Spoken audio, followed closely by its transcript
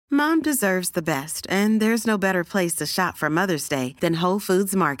Mom deserves the best, and there's no better place to shop for Mother's Day than Whole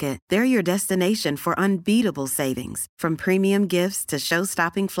Foods Market. They're your destination for unbeatable savings, from premium gifts to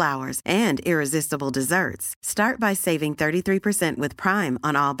show-stopping flowers and irresistible desserts. Start by saving 33% with Prime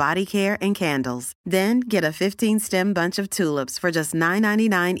on all body care and candles. Then get a 15-stem bunch of tulips for just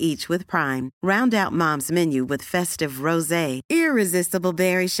 $9.99 each with Prime. Round out Mom's menu with festive rosé, irresistible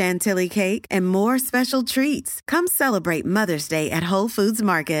berry chantilly cake, and more special treats. Come celebrate Mother's Day at Whole Foods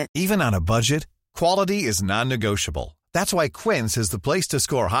Market. Even on a budget, quality is non-negotiable. That's why Quince is the place to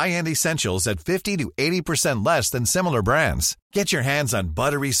score high-end essentials at 50 to 80% less than similar brands. Get your hands on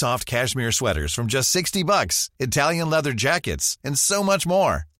buttery soft cashmere sweaters from just $60, Italian leather jackets, and so much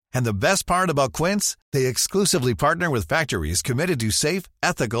more. And the best part about Quince, they exclusively partner with factories committed to safe,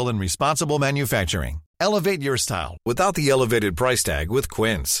 ethical, and responsible manufacturing. Elevate your style without the elevated price tag with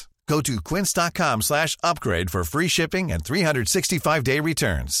Quince. Go to quince.com/upgrade for free shipping and 365-day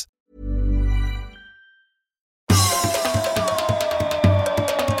returns.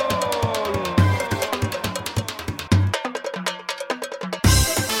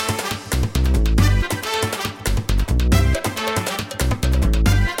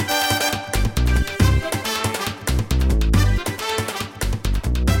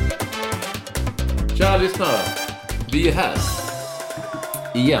 Kära lyssnare, vi är här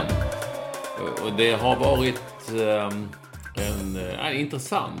igen. Och det har varit en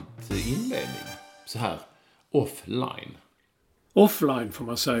intressant inledning. Så här, offline. Offline får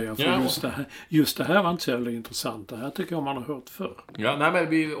man säga, för Ja. just det här var inte så jävla intressant. Det här tycker jag man har hört förr. Ja, nej,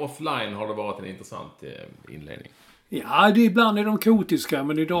 men offline har det varit en intressant inledning. Ja, det ibland är de kotiska,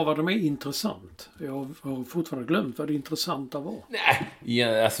 men idag var de mer intressant. Jag har fortfarande glömt vad det intressanta var. Nej,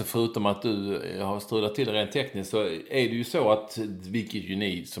 ja, alltså förutom att du har strulat till det rent tekniskt, så är det ju så att, vilket ju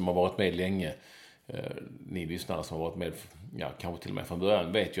ni som har varit med länge, ni lyssnare som har varit med, ja, kanske till och med från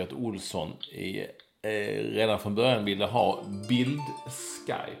början, vet ju att Olsson redan från början ville ha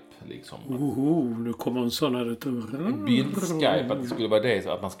bild-Skype liksom. Nu kommer en sån här Bild-Skype, att det skulle vara det,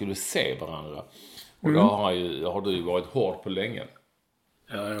 att man skulle se varandra. Och då har du ju varit hård på länge.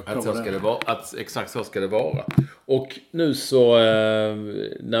 Ja, jag att så ska det vara, att exakt så ska det vara. Och nu så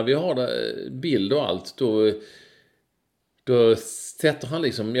när vi har bild och allt, då sätter han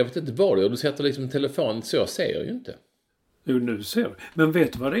liksom, jag vet inte vad det är, du sätter liksom telefonen, så jag ser ju inte. Jo, nu ser du. Men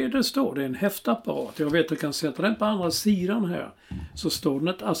vet du vad det står? Det är en häftapparat. Jag vet att du kan sätta den på andra sidan här. Så står den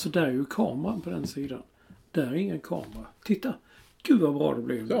att, alltså där är ju kameran på den sidan. Där är ingen kamera. Titta. Gud vad bra det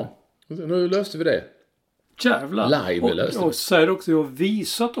blev. Ja, nu löste vi det. Jävlar. Live löste vi. Och säger också, jag har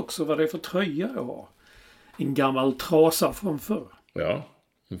visat också vad det är för tröja jag har. En gammal trasa från förr. Ja,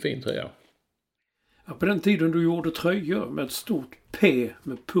 en fin tröja. Ja, på den tiden du gjorde tröjor med ett stort P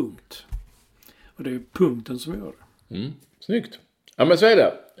med punkt. Och det är punkten som gör det. Snyggt. Ja, men så är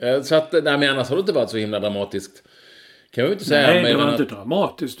det. Så att, nej, men annars har det inte varit så himla dramatiskt. Kan vi inte säga. Nej, det var inte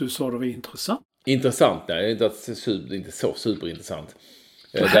dramatiskt. Du sa det var intressant. Intressant, nej. Inte så superintressant.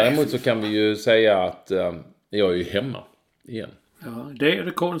 Däremot så kan vi ju säga att jag är ju hemma igen. Ja, det är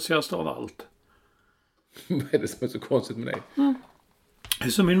det konstigaste av allt. Vad är det som är så konstigt med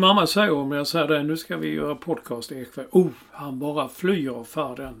det? Som min mamma säger om jag säger det, nu ska vi göra podcast ikväll. Han bara flyr och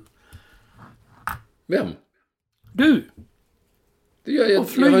far den. Vem? Du! Jag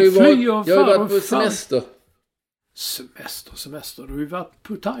har ju varit på semester. Semester. Du har ju varit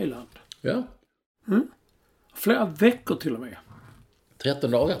på Thailand. Ja. Flera veckor till och med.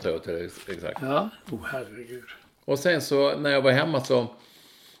 13 dagar tror jag till det exakt. Ja, herregud. Och sen så när jag var hemma så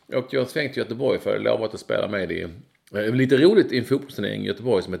åkte jag svängt till Göteborg för att lova att spela med i lite roligt i en fotbollsturnering i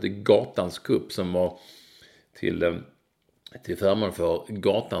Göteborg som heter Gatans Cup, som var till förmån för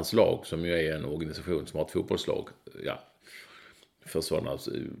Gatans lag, som ju är en organisation som har ett fotbollslag, ja, för sådana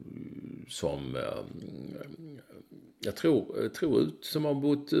som jag tror som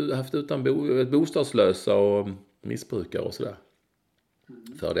har haft utan bostadslösa och missbrukare och sådär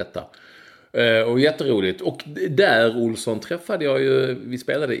för detta. Och jätteroligt. Och där, Olsson, träffade jag ju, vi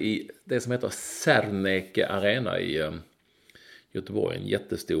spelade i det som heter Serneke Arena i Göteborg, en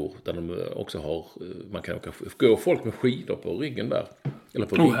jättestor, där de också har, man kan gå folk med skidor på ryggen där, eller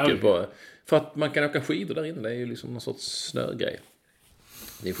på ryggen för att man kan åka skidor där inne. Det är ju liksom någon sorts snögrej.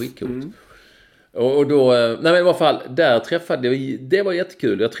 Det är skitcoolt. Och då, nej men i alla fall, där träffade jag, det var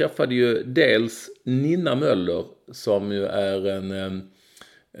jättekul. Jag träffade ju dels Nina Möller, som ju är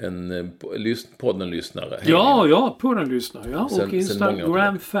en podden-lyssnare. Ja, podden-lyssnare. Ja. Och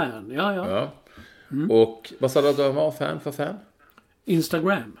Instagram-fan. Ja. Och vad sa du att du var fan?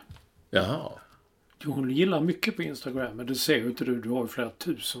 Instagram. Jaha. Hon gillar mycket på Instagram, men det ser ju inte du. Du har ju flera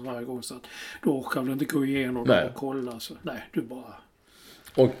tusen varje gång, så att du orkar väl inte gå igenom det och kolla. Så. Nej, du bara...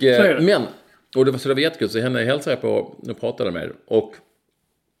 Och, och det var jättekul, så henne hälsade jag på och pratade med. Och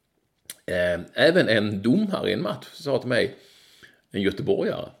även en domare i en match sa till mig, en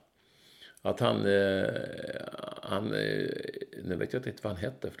göteborgare, att han nu vet jag inte vad han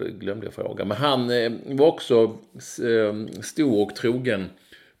hette, för det glömde jag fråga, men han var också stor och trogen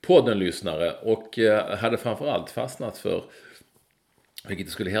poddenlyssnare och hade framförallt fastnat för, vilket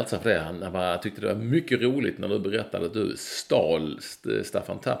jag skulle hälsa för det, han tyckte det var mycket roligt när du berättade att du stal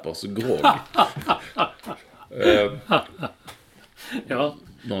Staffan Tappers grogg. Ja.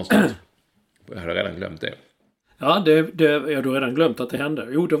 Någonstans. Jag hade redan glömt det. Ja, jag har redan glömt att det hände.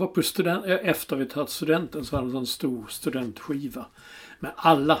 Jo, det var på efter vi tagit studenten så hade vi en stor studentskiva med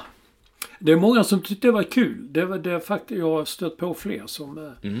alla. Det är många som tyckte det var kul. Det faktiskt, jag har stött på fler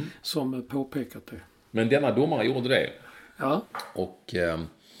som påpekat det. Men denna domare gjorde det. Ja. Och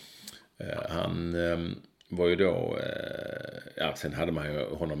han var ju då... sen hade man ju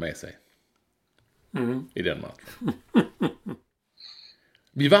honom med sig. I den matchen.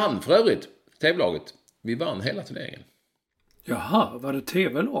 Vi vann för övrigt, TV-laget. Vi vann hela turneringen. Jaha, var det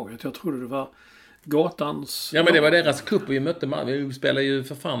TV-laget? Jag trodde det var gatans... Ja, men det var deras cup. Vi mötte vi spelade ju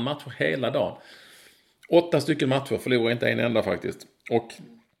för fan matcher hela dagen. 8 stycken matcher, förlorade inte en enda faktiskt. Och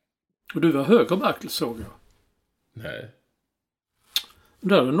du var högerback, såg jag. Nej.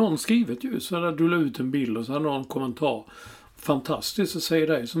 Där hade någon skrivit ju, så hade du la ut en bild och så hade någon kommentar. Fantastiskt att säga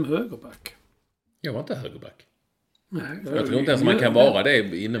dig som högerback. Jag var inte högerback. Nej, jag tror inte ens man kan vara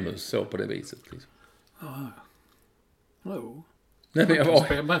det inomhus så på det viset. Liksom. Ja. Jo.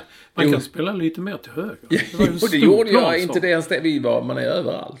 Nej, men man kan spela lite mer till höger. Det gjorde jag inte det ens det. Man är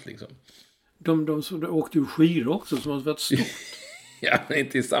överallt liksom. De åkte ju skidor också som har varit stort. Ja, men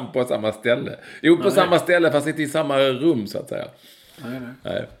inte på samma ställe. Jo, på samma ställe fast inte i samma rum så att säga.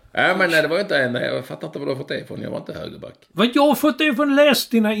 Nej. Ja, men det var ju inte jag fattar inte vad du har fått det ifrån. Jag var inte högerback. Vad jag har fått det ifrån? Läs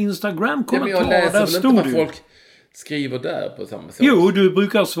dina Instagram-kommentarer. Ja, jag läser där väl inte vad folk skriver där på samma sätt. Jo, du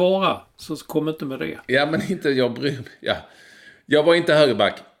brukar svara. Så kom inte med det. Ja, men inte jag bryr mig. Ja. Jag var inte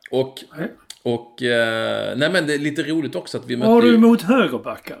högerback. Och nej, men det är lite roligt också att vi mötte... Var du emot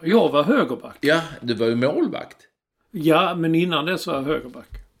högerbackar? Jag var högerback. Ja, du var ju målvakt. Ja, men innan det så var jag högerback.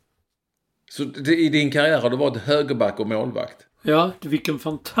 Så i din karriär har du varit högerback och målvakt? Ja, vilken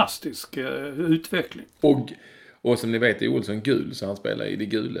fantastisk utveckling. Och som ni vet är Olsson gul, så han spelar i det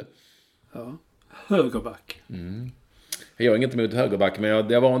gula. Ja, högerback. Jag har inget emot högerback, men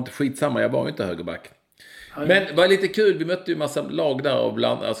det var inte skitsamma, jag var inte högerback. Men det var lite kul, vi mötte ju massa lag där och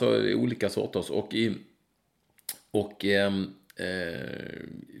alltså olika sorters. Och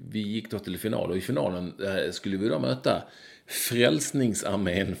vi gick då till final, och i finalen skulle vi då möta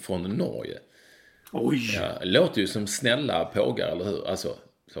Frälsningsarmén från Norge. Oj! Ja, det låter ju som snälla pågar, eller hur? Alltså,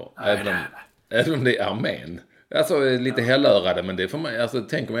 så. Även om det är armén. Alltså lite hellörade, men det får man, alltså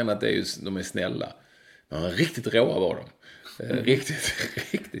tänker man att de är snälla. Men riktigt råa var de.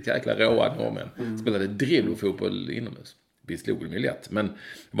 Riktigt jäkla råa norrmän. Spelade drillofotboll inomhus. Vi slog dem ju lätt, men det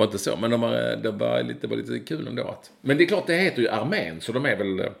var inte så. Men det var lite kul ändå. Men det är klart, det heter ju armén, så de är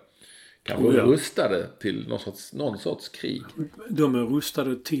väl kanske rustade till någon sorts krig. De är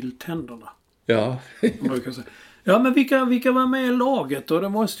rustade till tänderna. Ja. Ja, men vilka var med i laget då? Det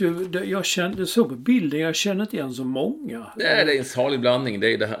måste ju, jag kände så på bilden, jag känner inte igen så många. Nej, det är en salig blandning.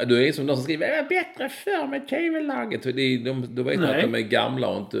 Det är det här. Du är som de som skriver, är bättre för med TV-laget. Då vet man att de är gamla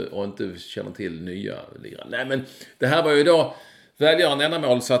och inte känner till nya lirare. Nej, men det här var ju då välgörande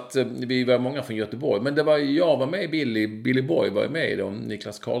ändamål, så att vi var många från Göteborg. Men det var jag var med, Billy Boy var med, och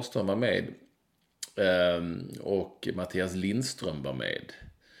Niklas Karlström var med. Och Mattias Lindström var med.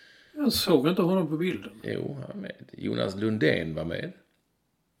 Jag såg inte honom på bilden. Jo, han var med. Jonas Lundén var med.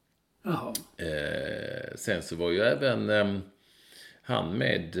 Jaha. Sen så var ju även han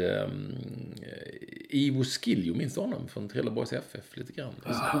med Ivo Skiljo, minns honom från Trelleborgs FF lite grann.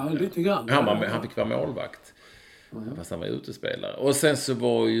 Ja, lite grann. Han fick vara målvakt. Fast han var utespelare. Och sen så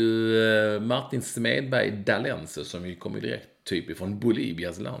var ju Martin Smedberg Dalense, som ju kom direkt typ ifrån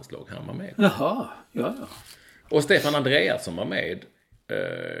Bolivias landslag. Han var med. Jaha, ja. Och Stefan Andreas som var med.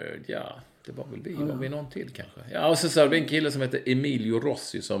 Det var väl vi. Var vi någon till kanske? Ja, och så var det en kille som heter Emilio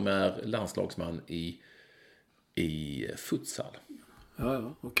Rossi som är landslagsman i futsal.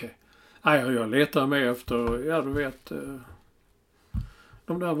 Ja, okej. Nej, jag letar med efter, ja du vet,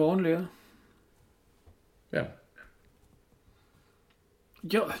 de där vanliga. Ja.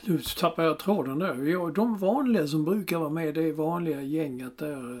 Ja, nu tappar jag tråden där. Ja, de vanliga som brukar vara med, det är vanliga gänget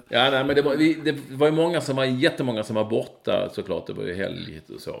där. Ja, nej, men det var ju jättemånga som var borta såklart. Det var ju helg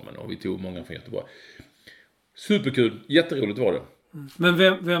och så, och vi tog många från Göteborg. Superkul, jätteroligt var det. Men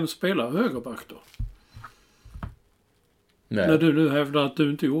vem spelar högerback då? Nej. När du nu hävdar att du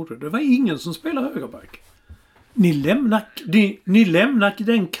inte gjorde det. Det var ingen som spelade högerback. Ni lämnar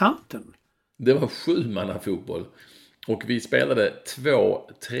den kanten. Det var 7-manna-fotboll. Och vi spelade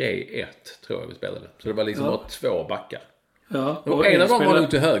 2-3-1 tror jag vi spelade. Så det var liksom bara 2 backar. Ja, och en av dem var nog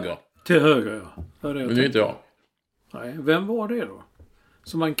till höger. Till höger, ja. Men det är inte jag. Nej, vem var det då?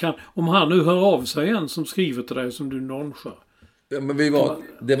 Så man kan, om han nu hör av sig igen som skriver till dig som du nonchar. Ja, men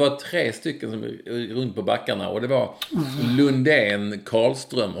det var 3 stycken som runt på backarna. Och det var Lundén,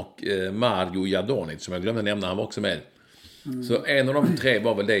 Karlström och Mario Jadonic som jag glömde nämna. Han var också med. Så en av de 3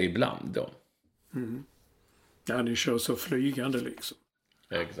 var väl det ibland då. Ja, ni kör så flygande liksom.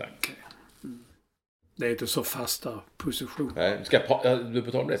 Exakt. Det är inte så fasta positioner. Nej, du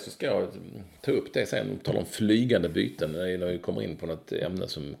på tal om det så ska jag ta upp det sen. Tala om flygande byten när vi kommer in på något ämne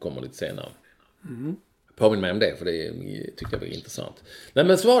som kommer lite senare. Påminn mig om det för det tyckte jag var intressant. Nej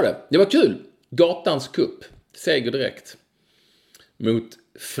men så var det. Det var kul. Gatans cup. Seger direkt.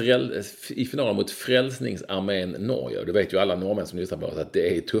 I finalen mot Frälsningsarmén Norge. Det vet ju alla norrmän som lyssnar på oss att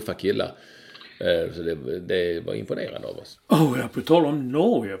det är tuffa killar. Så det var imponerande av oss. På tal om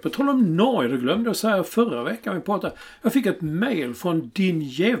Norge, det glömde jag säga förra veckan vi pratade. Jag fick ett mejl från din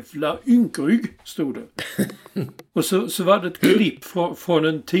jävla ynkrygg, stod det. Och så var det ett klipp från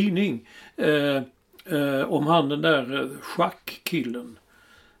en tidning om han den där schackkillen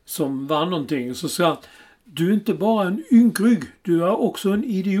som vann någonting. Så sa han, du är inte bara en ynkrygg, du är också en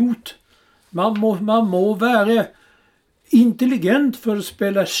idiot. Man må vara intelligent för att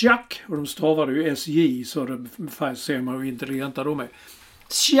spela schack. Och de stavade ju SJ så det ser man hur intelligenta de är.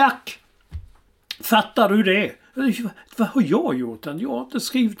 Schack! Fattar du det? Vad har jag gjort? Jag har inte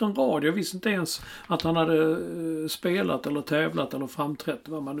skrivit en rad. Jag visste inte ens att han hade spelat eller tävlat eller framträtt,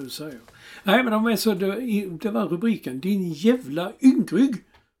 vad man nu säger. Nej, men de är så, det var rubriken. Din jävla ynkrygg.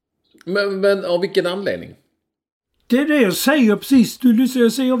 Men av vilken anledning? Det är det jag säger precis. Du lyssnar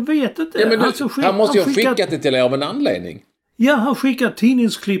och säger, jag vet inte. Ja, men han måste ju ha skickat det till er av en anledning. Ja, han skickat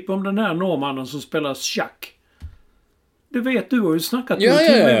tidningsklipp om den här norrmannen som spelar schack. Det vet du, har ju snackat med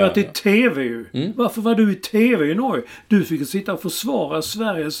till varit i tv ju. Varför var du i tv i Norge? Du fick sitta och försvara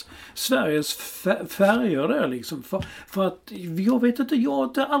Sveriges färger där liksom. För att, jag vet inte, jag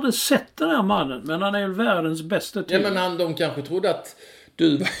har aldrig sett den här mannen. Men han är världens bästa tv. Ja, men de kanske trodde att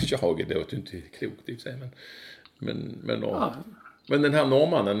du var... Jag, det låter inte klokt i sig, men den här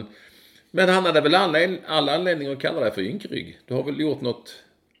norrmannen... Men han hade väl alla anledningar att kalla dig för ynkrygg. Du har väl gjort något...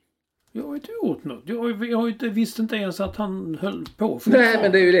 Jag har inte gjort något. Jag visste inte ens att han höll på. Nej,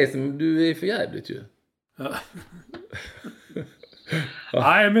 men det är ju det som... Du är för jävligt ju. Ja.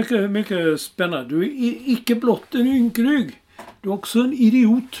 Nej, mycket spännande. Du är icke blott en ynkrygg. Du är också en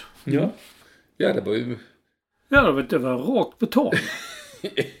idiot. Ja. Ja, det var ju... Ja, det var rakt på tal.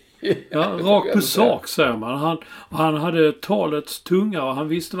 Ja, rakt på sak säger man. Han hade talets tunga och han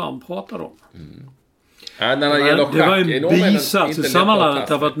visste vad han pratade om. Ja, det var en bisats i sammanhanget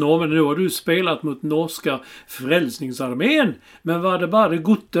därför att norrmännen, nu har du spelat mot norska Frälsningsarmén. Men var det bara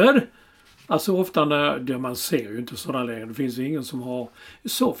gutter? Alltså ofta när man ser ju inte sådana lägen. Det finns ju ingen som har...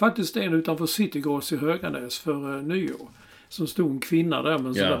 Så faktiskt en utanför Citygross i Höganäs för nyår. Som stod en kvinna där.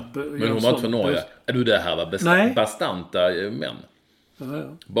 Men, men hon var inte från Norge. Är du det här var bastanta män?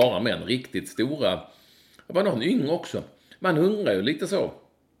 Ja. Bara män, riktigt stora. Det var någon yngre också. Man undrar ju lite så.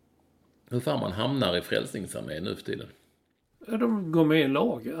 Hur fan man hamnar i Frälsningsarmén nu för tiden. Ja, de går med i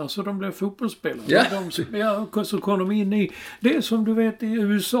lag. Alltså de blir fotbollsspelare. Så kom de in i... Det är som du vet i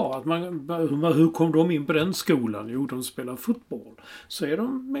USA. Att hur kom de in på den skolan? Jo, de spelar fotboll. Så är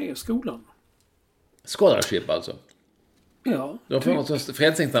de med i skolan. Scholarship alltså? Ja.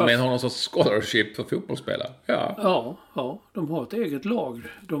 Frälsningsarmén har någon sorts scholarship för fotbollsspelare. Ja, de har ett eget lag.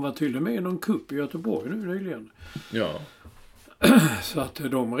 De var till och med i någon cup i Göteborg nu nyligen. Ja. Så att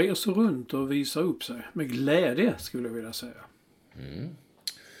de reser runt och visar upp sig. Med glädje skulle jag vilja säga.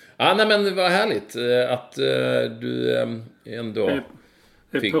 Ja, nej men det var härligt att du ändå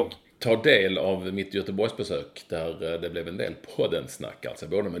fick ta del av mitt Göteborgsbesök. Där det blev en del poddensnack alltså.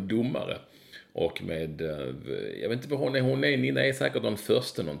 Både med domare och med, jag vet inte vad hon är. Nina är säkert den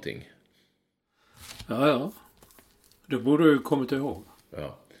första någonting. Ja. Det borde du kommit ihåg.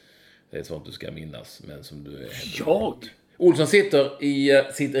 Ja, det är sånt du ska minnas. Men som du är Jag? Olsson sitter i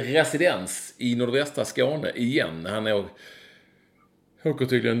sitt residens i nordvästra Skåne igen. Han åker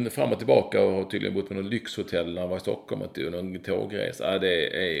tydligen fram och tillbaka och har tydligen bott på något lyxhotell när han var i Stockholm och någon tågresa.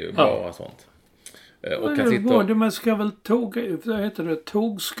 Det är ju bara sånt. Och han sitter... Man ska väl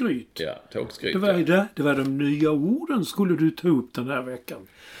tågskryt? Ja, tågskryt. Det var de nya orden skulle du ta upp den här veckan.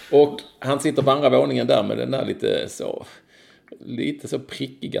 Och han sitter på andra våningen där med den där lite så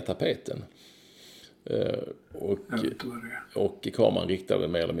prickiga tapeten. Och kameran riktade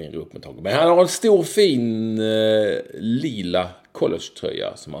mer eller mindre upp med taget. Men han har en stor fin lila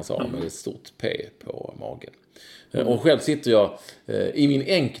collegetröja som han sa med ett stort P på magen. Och själv sitter jag i min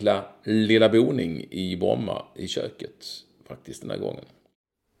enkla lilla boning i Bromma i köket faktiskt den här gången.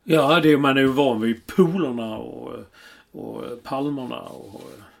 Ja, man är ju van vid polerna och palmerna och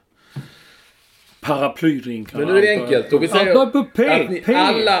paraplydrinkar. Men nu är det enkelt. Och vi säger att ni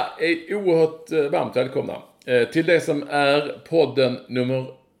alla är oerhört varmt välkomna till det som är podden nummer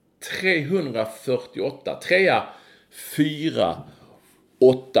 348.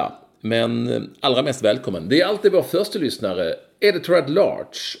 348. Men allra mest välkommen. Det är alltid vår första lyssnare, editor at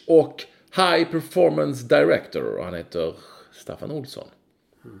large och high performance director. Och han heter Staffan Olsson.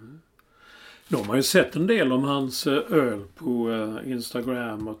 De har ju sett en del om hans öl på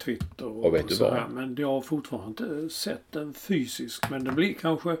Instagram och Twitter och vet du så vad? här. Men jag har fortfarande inte sett den fysisk. Men det blir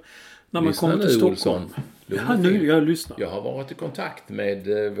kanske när man Lyssna kommer till nu, Stockholm. Olsson. Ja, nu jag lyssnar. Jag har varit i kontakt med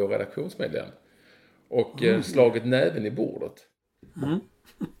vår redaktionsmedlem och slagit näven i bordet.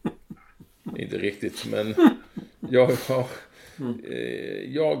 Inte riktigt, men jag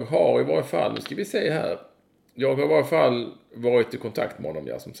har i varje fall, nu ska vi se här. Jag har i varje fall varit i kontakt med honom,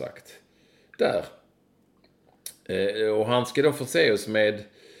 ja, som sagt. Där. Och han ska då förse oss med,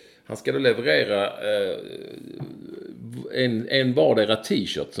 han ska då leverera en vardera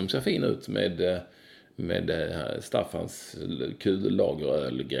t-shirt som ser fin ut med Staffans kul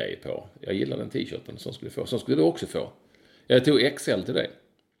lageröl-grej på. Jag gillar den t-shirten som skulle du också få. Jag tog XL till dig.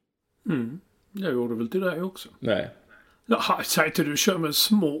 Jag gjorde väl till dig också. Nej. Jaha, säg till du kör med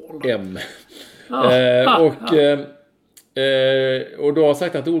small. M. Och då har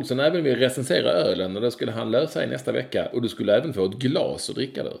sagt att Olsson även vill recensera ölen och då skulle han lösa i nästa vecka och du skulle även få ett glas att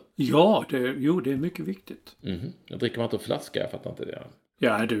dricka där. Ja, det är mycket viktigt. Jag dricker man inte en flaska, jag fattar inte det.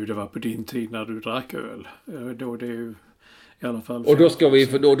 Ja, det var på din tid när du drack öl. Då det är ju i alla fall... Och då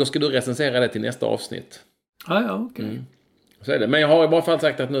ska du recensera det till nästa avsnitt. Ja, okej. Så är det. Men jag har i alla fall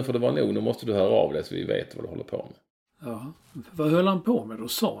sagt att nu får det vara nog. Nu måste du höra av det så vi vet vad du håller på med. Ja, vad höll han på med? Då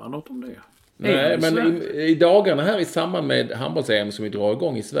sa han något om det. Nej, men i dagarna här i samband med handbolls-EM som vi drar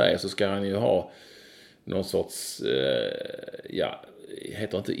igång i Sverige så ska han ju ha någon sorts,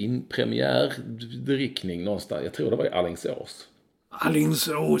 heter inte premiärdrickning någonstans. Jag tror det var i Alingsås.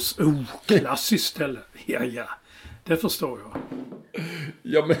 Alingsås, klassiskt ställe. Ja, det förstår jag.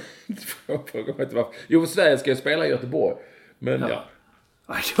 Ja, men jag frågar inte varför. Jo, Sverige ska ju spela i Göteborg. Men ja.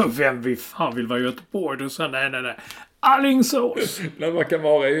 Vem vi fan vill vara i Göteborg? Du sa nej. Alingsås! När man kan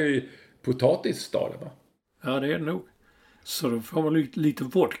vara i potatisstaden, va? Ja, det är det nog. Så då får man lite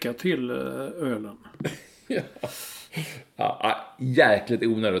vodka till ölen. Jäkligt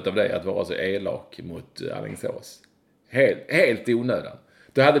onödigt av dig att vara så elak mot Alingsås. Helt i onödan.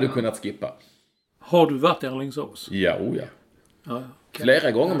 Då hade du kunnat skippa. Har du varit i Alingsås? Ja. Okay.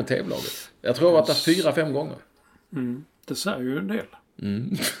 Flera gånger med TV-laget. Jag tror jag har varit där 4-5 gånger. Det säger ju en del.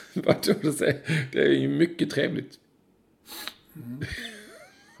 Vad tror du säger? Det är ju mycket trevligt.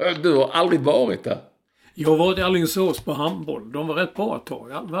 Du har aldrig varit där. Jag har varit i Alingsås på handboll. De var rätt bra ett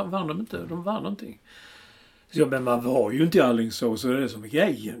tag. Vann de inte? De vann någonting. Så, men man var ju inte i Alingsås, så det är det som är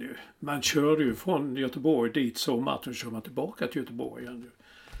grejen ju. Man körde ju från Göteborg dit så matchen kör man tillbaka till Göteborg igen ju.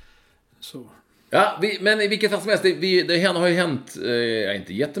 Så. Ja, men i vilket fall som helst, det har ju hänt,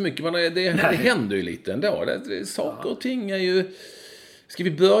 inte jättemycket, men det händer ju lite ändå. Saker och ting är ju... Ska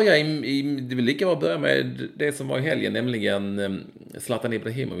vi börja det vill lika bra börja med det som var i helgen, nämligen Zlatan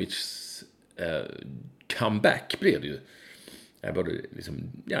Ibrahimovics comeback blir det ju. Både,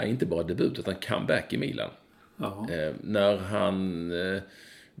 inte bara debut utan comeback i Milan. När han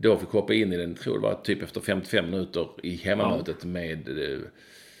då fick hoppa in i den, tror det var typ efter 55 minuter i hemmamötet med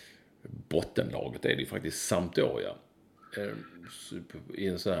bottenlaget, är det ju faktiskt Sampdoria. I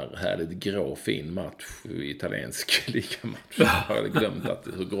en sån här härligt grå fin match, italiensk ligamatch. Jag har glömt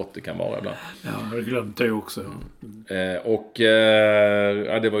hur gott det kan vara ibland. Ja, jag har glömt det också.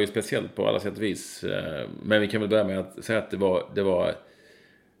 Det var ju speciellt på alla sätt och vis. Men vi kan väl börja med att säga att det var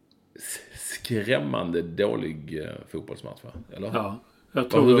skrämmande dålig fotbollsmatch, va? Eller? Ja, jag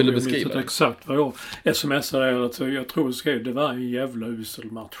tror hur vill du beskriva det? Exakt vad jag smsade. Alltså, jag tror jag skrev det var en jävla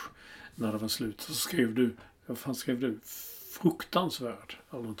usel match när det var slut. Så skrev du, vad fan skrev du? Fruktansvärd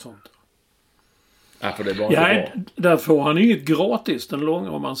eller något sånt. Ja, för det var inte bra. Där får han inget gratis den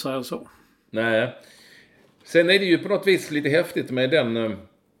långa, om man säger så. Nej. Sen är det ju på något vis lite häftigt med den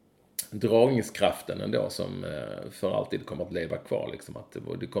dragningskraften ändå som för alltid kommer att leva kvar. Liksom, att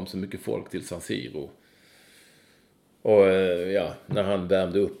det kom så mycket folk till San Siro. Och när han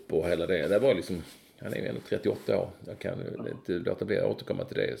värmde upp och hela det. Det var liksom Han är ju ändå 38 år. Jag kan inte låta bli att återkomma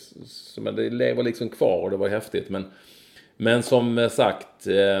till det. Men det lever liksom kvar och det var häftigt. Men som sagt,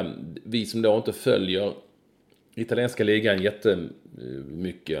 vi som då inte följer italienska ligan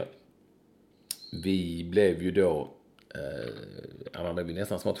jättemycket, vi blev ju då man blev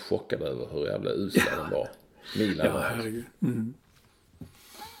nästan smått chockad över hur jävla usla de var. Milan. Ja, herregud. Mm.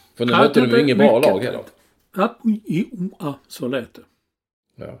 För nu mötte de ju inget bra lag heller. Ja, så lät det.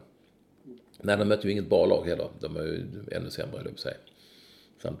 Ja. Nej, de mötte ju inget bra lag heller. De är ju ännu sämre, eller sig.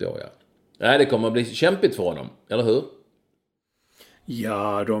 Samt jag, ja. Nej, det kommer att bli kämpigt för honom, eller hur?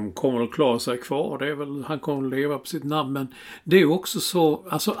 Ja, de kommer att klara sig kvar. Det är väl, han kommer att leva på sitt namn. Men det är också så,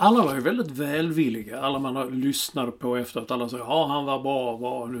 alltså alla var ju väldigt välvilliga. Alla man har lyssnat på efter att alla sa, ja han var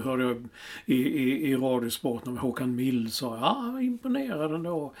bra. Nu hörde jag i Radiosport när Håkan Mild sa, ja han var imponerad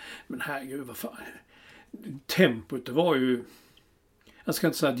ändå. Men herregud, vad fan. Tempot, det var ju, jag ska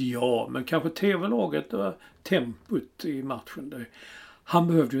inte säga att ja, men kanske tv-laget, det var tempot i matchen. Han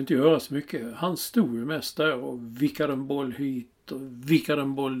behövde ju inte göra så mycket. Han stod ju mest där och vickade en boll hit och vickade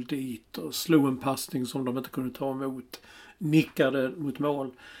en boll dit och slog en passning som de inte kunde ta emot. Nickade mot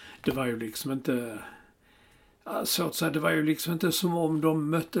mål. Det var ju liksom inte, så att säga, det var ju liksom inte som om de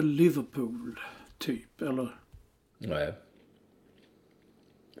mötte Liverpool typ, eller? Nej.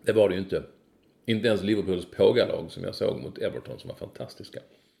 Det var det ju inte. Inte ens Liverpools pågalag som jag såg mot Everton som var fantastiska.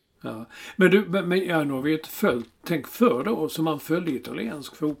 Ja. Men ja, nu har vi tänk för då som man följde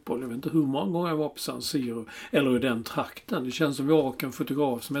italiensk fotboll. Jag vet inte hur många gånger jag var på San Siro eller i den trakten. Det känns som vi har en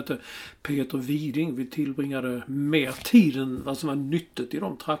fotograf som heter Peter Widing. Vi tillbringade mer tid än vad som var nyttigt i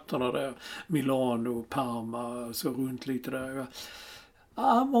de trakterna där. Milano, Parma, så runt lite där.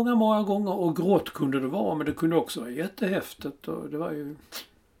 Ja, många gånger. Och grått kunde det vara, men det kunde också vara jättehäftigt. Och det var ju,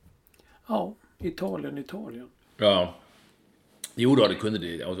 ja, Italien. Ja. Jo då, det kunde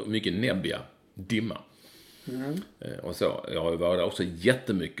det. Alltså, mycket nebbiga, dimma. Och så. Jag har ju varit där också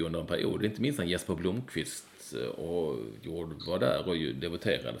jättemycket under en period. Inte minst när Jesper Blomqvist och var där och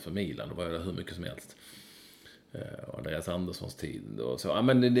debuterade för Milan. Då var jag där hur mycket som helst. Och Andreas Anderssons tid och så. Ja,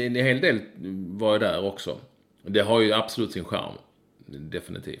 men en hel del var jag där också. Det har ju absolut sin charm.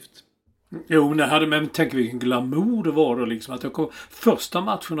 Definitivt. Jo, men tänk vilken glamour det var då liksom. Att jag kom, första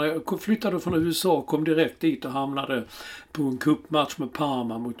matcherna, jag flyttade från USA, kom direkt dit och hamnade på en cupmatch med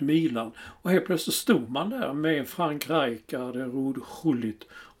Parma mot Milan. Och helt plötsligt stod man där med Frank Rijkaard, Rud Gullit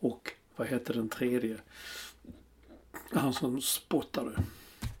och vad heter den tredje? Han som spottade.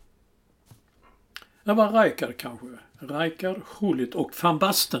 Det var Rijkaard kanske. Rijkaard, Gullit och Van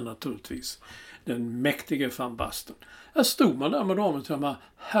Basten naturligtvis. Den mäktige Van Basten. Där stod man där med dem och tänkte,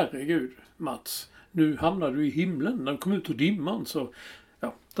 herregud Mats, nu hamnar du i himlen. När du kom ut ur dimman så,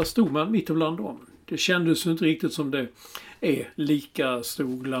 ja, där stod man mitt ibland dem. Det kändes inte riktigt som det är lika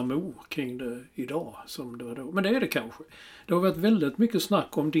stor glamour kring det idag som det var då. Men det är det kanske. Det har varit väldigt mycket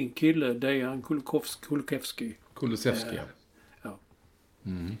snack om din kille, Dejan Kulusevski. Ja.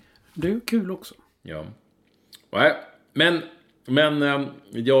 Mm. Det är ju kul också. Ja. Nej, men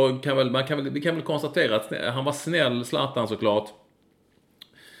vi kan väl konstatera att han var snäll, Zlatan såklart,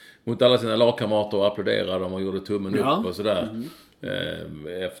 mot alla sina lagkamrater och applåderade dem och gjorde tummen upp och sådär.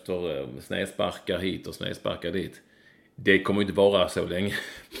 Efter snedsparkar hit och snedsparkar dit. Det kommer inte vara så länge.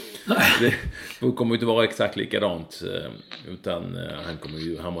 Det kommer inte vara exakt likadant, utan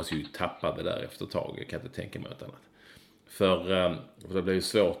han måste ju tappa det där efter ett tag. Jag kan inte tänka mig något annat. För det blir ju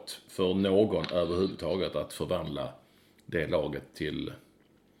svårt för någon överhuvudtaget att förvandla det laget till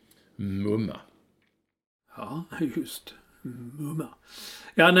mumma. Ja, just. Mumma.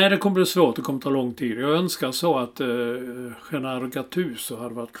 Ja, nej, det kommer bli svårt. Det kommer ta lång tid. Jag önskar så att Gennaro Gattuso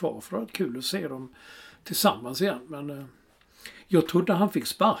hade varit kvar. För det var kul att se dem tillsammans igen. Men jag trodde han fick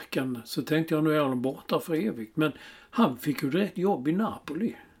sparken. Så tänkte jag, nu är han borta för evigt. Men han fick ju direkt jobb i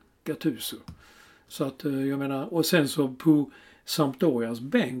Napoli, Gattuso. Så att jag menar, och sen så på Sampdorias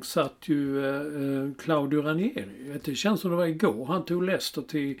bänk satt ju Claudio Ranieri. Det känns som det var igår. Han tog Leicester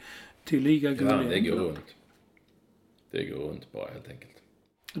till ligaguld. Ja, det går runt. Det går runt bara helt enkelt.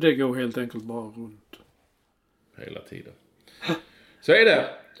 Det går helt enkelt bara runt. Hela tiden. Så är det.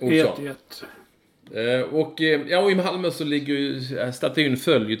 1-1. Och i Malmö så ligger ju statyn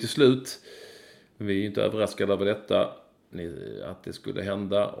följer till slut. Vi är inte överraskade över detta. Att det skulle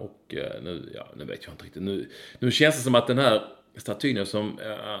hända. Och nu vet jag inte riktigt. Nu känns det som att den här statyn, som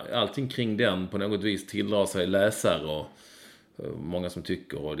allting kring den på något vis tilldrar sig läsare och många som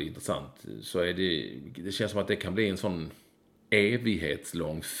tycker och det är intressant, så är det känns som att det kan bli en sån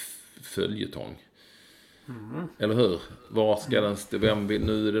evighetslång följetong. Eller hur? Var ska den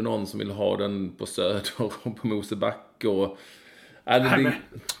nu är det någon som vill ha den på Söder och på Mosebacke och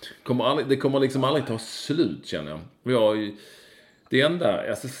Det kommer liksom aldrig ta slut, känner jag. Det enda,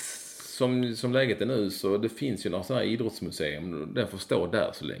 alltså, som läget är nu, så det finns ju några sådana här idrottsmuseum. Den får stå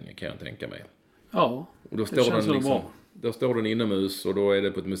där så länge, kan jag tänka mig. Ja, och då står den liksom bra. Då står den inomhus och då är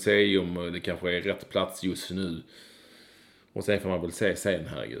det på ett museum och det kanske är rätt plats just nu. Och sen får man väl se sen,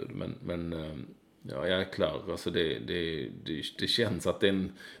 herregud. Men ja, jäklar. Alltså det känns att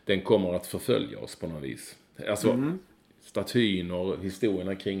den kommer att förfölja oss på något vis. Alltså statyn och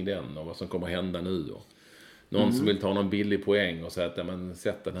historierna kring den och vad som kommer hända nu. Och någon som vill ta någon billig poäng och säga att men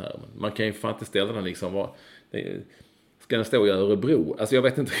sätt den här. Man kan ju fan inte ställa den liksom. Ska den stå i Örebro? Alltså jag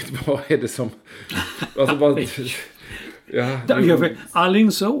vet inte riktigt vad är det som... Alltså bara...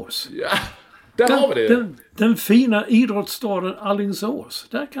 Alingsås. Ja, där har vi det. Den fina idrottsstaden Alingsås.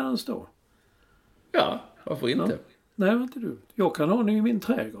 Där kan den stå. Ja, varför inte? Ja. Nej, vet inte du. Jag kan ha den i min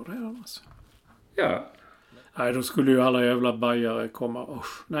trädgård här alltså. Ja. Nej, då skulle ju alla jävla bajare komma.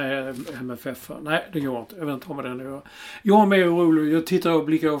 Nej, MFF. Nej, det går inte. Jag vet inte vad med den nu. Jag är mer orolig. Jag tittar och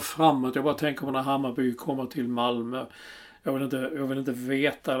blickar framåt. Jag bara tänker på när Hammarby kommer till Malmö. Jag vill inte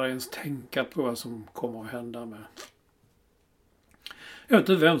veta eller ens tänka på vad som kommer att hända med. Jag vet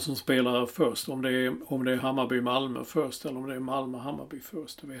inte vem som spelar först. Om det är Hammarby-Malmö först eller om det är Malmö-Hammarby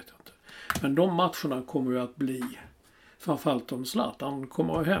först. Det vet jag inte. Men de matcherna kommer ju att bli... Framförallt om Zlatan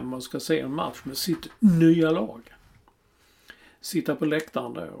kommer hem och ska se en match med sitt nya lag. Sitta på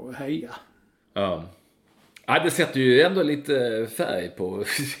läktaren där och heja. Ja. Ja, det sätter ju ändå lite färg på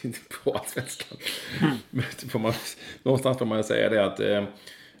allsvenskan. Någonstans får man säga det att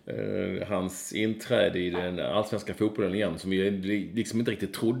hans inträde i den allsvenska fotbollen igen, som vi liksom inte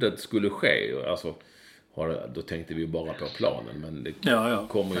riktigt trodde att skulle ske. Alltså, då tänkte vi ju bara på planen, men det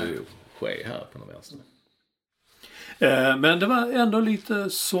kommer ju ske här på något vänster. Men det var ändå lite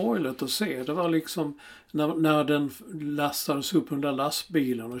sorgligt att se. Det var liksom när den lastades upp under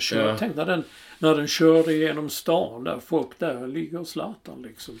lastbilen och körde. Tänk när den körde genom stan där folk där ligger Zlatan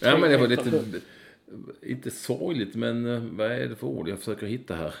liksom. Ja, men det var inte sorgligt, men vad är det för ord jag försöker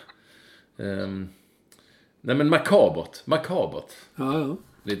hitta här? Nej, men makabert. Ja.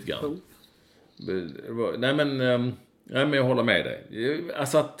 Lite grann. Nej, men jag håller med dig.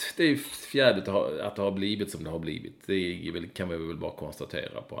 Alltså att det är fjärdigt att det har blivit som det har blivit. Det kan vi väl bara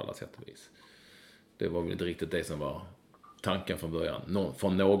konstatera på alla sätt och vis. Det var väl inte riktigt det som var tanken från början.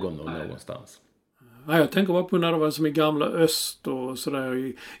 Från någon och någonstans. Ja, jag tänker bara på när det var som i gamla öst och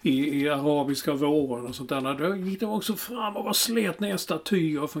sådär i arabiska våren och sånt där. Då gick de också fram och slet ner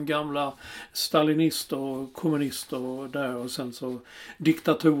statyer från gamla stalinister och kommunister och där och sen så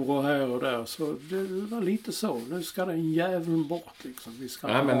diktatorer här och där. Så det var lite så. Nu ska den jäveln bort liksom.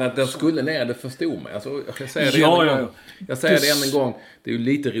 Men att den skulle ner, det förstod mig. Alltså, jag säger det Jag säger det än en gång. Det är ju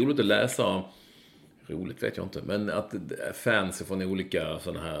lite roligt att läsa. Roligt vet jag inte. Men att fans från olika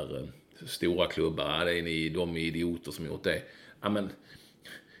sådana här... stora klubbar, det är de idioter som gjort det. Ja, men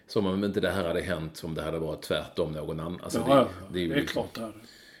som om inte det här hade hänt, som det hade varit tvärtom någon annan. Alltså, det är klart det.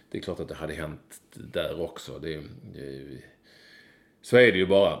 Det är klart att det hade hänt där också. Så är det ju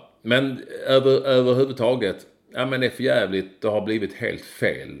bara. Men överhuvudtaget, ja, men det är för jävligt. Det har blivit helt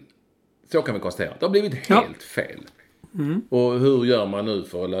fel. Så kan vi konstatera. Det har blivit helt fel. Och hur gör man nu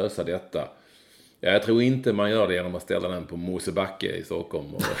för att lösa detta? Ja, jag tror inte man gör det genom att ställa den på Mosebacke i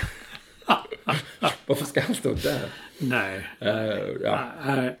Stockholm och varför ska han stå där? Nej.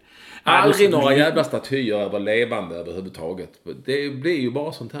 Aldrig några jävla statyer över levande överhuvudtaget. Det blir ju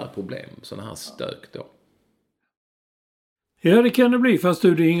bara sånt här problem. Sådana här stök då. Ja, det kan det bli. Fast det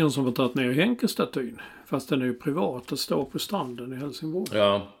är ingen som har tagit ner Henke-statyn. Fast den är ju privat och står på stranden i Helsingborg.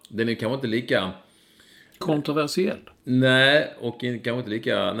 Ja, den är kanske inte lika... kontroversiell. Nej, och kanske inte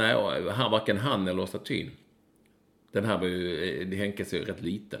lika... Nej, varken han eller statyn. Den här var ju... Henke ser ju rätt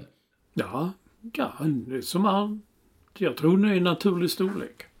liten. Ja, det är som han. Jag tror det är en naturlig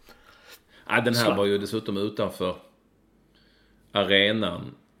storlek. Ja, den här var ju dessutom utanför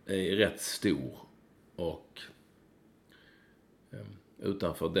arenan. Är rätt stor. Och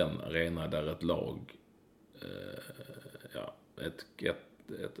utanför den arena där ett lag...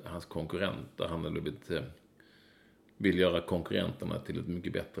 hans konkurrent, där han hade vill göra konkurrenterna till ett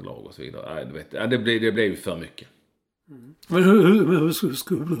mycket bättre lag och så vidare. Nej, du vet, det blev ju för mycket. Men hur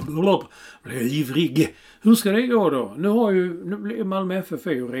ska det gå då? Nu blir Malmö FF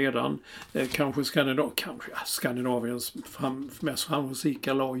ju redan kanske Skandinaviens mest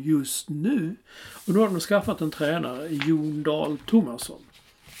framgångsrika lag just nu. Och nu har de skaffat en tränare, Jon Dahl Tomasson.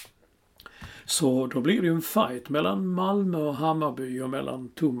 Så då blir det ju en fight mellan Malmö och Hammarby och mellan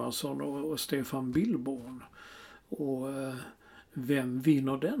Tomasson och Stefan Billborn. Och vem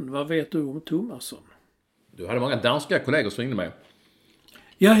vinner den? Vad vet du om Tomasson? Du hade många danska kollegor som ringde mig.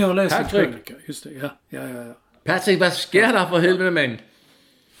 Ja, jag läste Patrick. krönika. Just det, ja. Patrick, vad sker der for helvede, mand?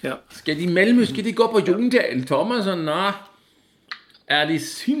 Ja. Skal de Malmø, skal de gå på Jondal? Thomasen, nej. Er de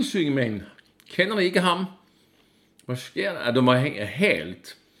sindssyge, mand? Kender de ikke ham? Hvad sker der? De var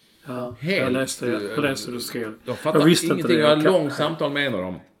helt... Ja, Helt, jag läste du skrev. De fattar ingenting. Jag har ett långt samtal med en av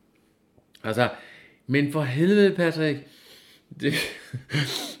dem. Altså, men for helvede, Patrick.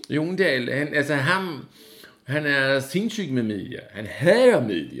 Jondal, han er sindssyg med media. Han hader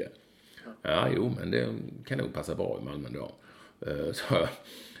media. Ja, jo, men det kan nog passa bra i Malmö då.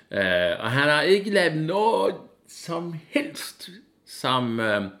 Och han har ikke lavet noget som helst som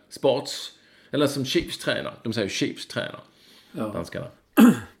sports, eller som chefsträner. De säger chefsträner, danskarna.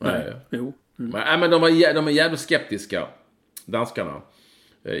 Nej. Jo. Nej, men de är jävligt skeptiska, danskarna.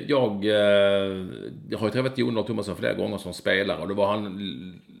 Jag har ju träffat Jon Thomasson flera gånger som spelare, och då var han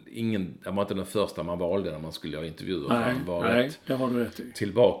var inte den första man valde när man skulle göra intervjuer. Han var nej, det har du rätt i.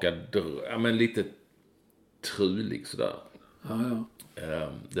 Tillbaka, men lite trulig sådär. Ja.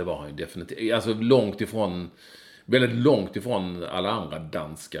 Det var han ju definitivt. Alltså väldigt långt ifrån alla andra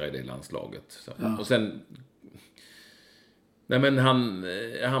danskar i det landslaget. Så. Ja. Och sen... Nej, men han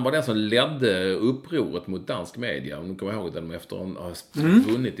var den som ledde upproret mot dansk media. Om du kommer ihåg det, efter att ha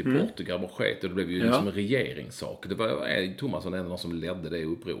vunnit i Portugal och skett. Och det blev ju liksom en regeringssak. Det var Thomasson en av de som ledde det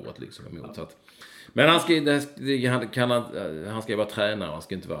upproret liksom emot. Så att, men han ska vara tränare, han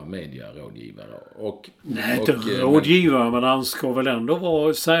ska inte vara medierådgivare. Nej, inte rådgivare, men han ska väl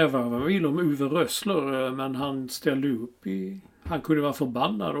ändå säga vad man vill om Uwe Rössler. Men han ställde upp han kunde vara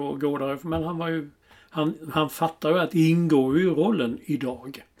förbannad och gå därifrån. Men han var ju... Han fattar ju att det ingår i rollen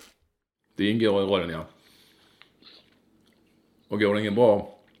idag. Det ingår i rollen, ja. Och går det ingen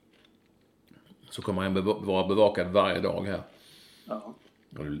bra så kommer han vara bevakad varje dag här. Ja.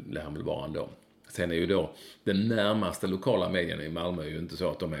 Och det lär han väl vara ändå. Sen är ju då den närmaste lokala medierna i Malmö är ju inte så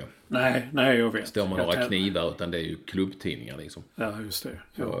att de är... Nej, jag vet. Står man några knivar, utan det är ju klubbtidningar liksom. Ja, just det.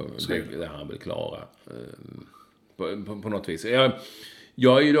 Ja, det har han väl klara på något vis.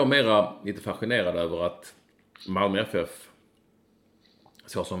 Jag är ju då mera lite fascinerad över att Malmö FF,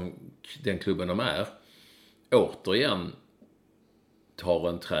 så som den klubben de är, återigen tar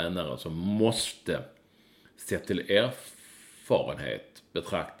en tränare som måste, sett till erfarenhet,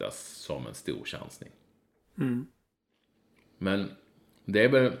 betraktas som en stor chansning. Mm. Men det är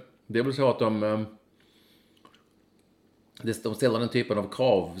väl så att de ställer den typen av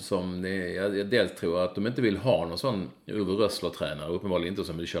krav som jag dels tror att de inte vill ha någon sån Uwe Rössler-tränare, uppenbarligen inte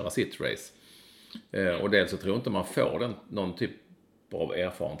som vill köra sitt race. Och dels så tror jag inte man får någon typ av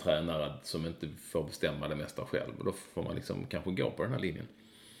erfaren tränare som inte får bestämma det mesta själv. Och då får man liksom kanske gå på den här linjen.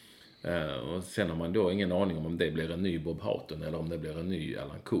 Och sen har man då ingen aning om det blir en ny Bob Houghton eller om det blir en ny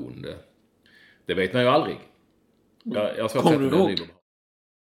Alan Kuhn. Det vet man ju aldrig.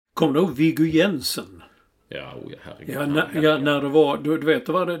 Kommer du ihåg Viggo Jensen? Ja, herregud. När det var, du vet,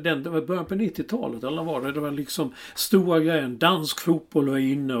 det var början på 90-talet eller var det var liksom stora grejen, dansk fotboll var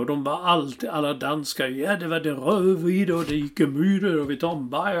inne och de var alltid, alla danskar, det var det Rövid och det gick myder och vi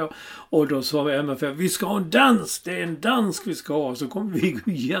tar och då sa vi MFF, vi ska ha en dans, det är en dansk vi ska ha, och så kom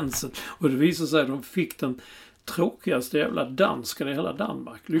Viggo Jensen och det visade sig att de fick den tråkigaste jävla dansken i hela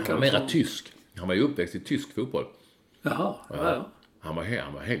Danmark. Han var mera tysk, han var ju uppväxt i tysk fotboll. Jaha, ja. Han var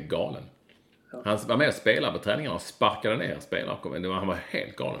helt galen. Han var med och spelade på träningarna och sparkade ner spelare. Han var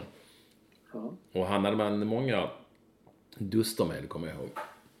helt galen. Ja. Och han hade man många duster med, kommer jag ihåg.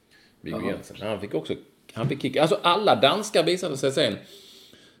 Viggo Jensen. Han fick kick. Alltså alla danskar visade sig sen.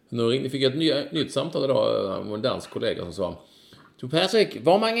 Nu fick jag ett nytt samtal idag med en dansk kollega som sa: Du Patrick,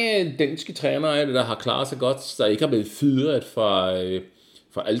 hvor mange danske trænere er det, der har klaret sig godt, der ikke har blevet fyret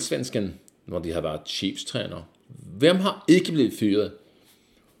fra Allsvenskan, når de har været chefstræner? Hvem har ikke blevet fyret?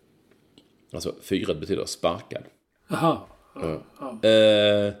 Alltså, fyret betyder sparkad. Aha.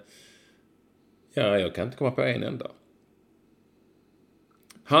 Jag kan inte komma på en enda.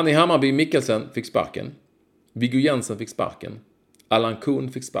 Han i Hammarby, Mikkelsen, fick sparken. Viggo Jensen fick sparken. Alan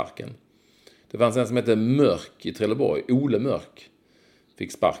Kuhn fick sparken. Det fanns en som hette Mörk i Trelleborg. Ole Mörk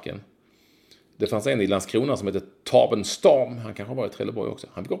fick sparken. Det fanns en i Landskrona som hette Torben Storm. Han kanske var i Trelleborg också.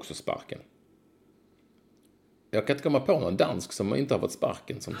 Han fick också sparken. Jag kan inte komma på någon dansk som inte har fått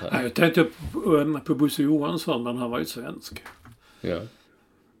sparken som här. Jag tänkte på Bosse Johansson, men han var ju svensk. Ja.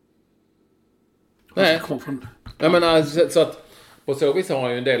 Nej. Jag menar, så att på så vis har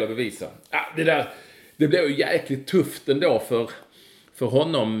han ju en del att bevisa. Det blev ju jäkligt tufft ändå för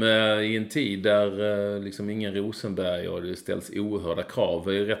honom i en tid där liksom ingen Rosenberg och det ställs oerhörda krav.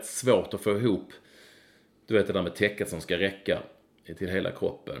 Det är rätt svårt att få ihop, du vet, det där med täcket som ska räcka. till hela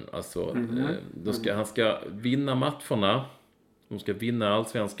kroppen. Alltså, han ska vinna matcherna. De ska vinna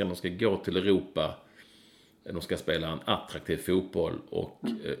allsvenskan. De ska gå till Europa. De ska spela en attraktiv fotboll. Och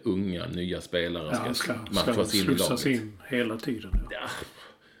unga, nya spelare ska matchas in i laget. In hela tiden. Ja.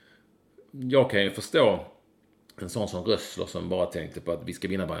 Jag kan ju förstå en sån som Rössler som bara tänkte på att vi ska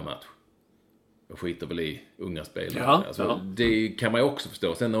vinna varje match. Och skiter väl i unga spelare. Det kan man ju också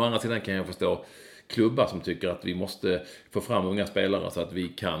förstå. Sen å andra sidan kan jag förstå klubbar som tycker att vi måste få fram unga spelare så att vi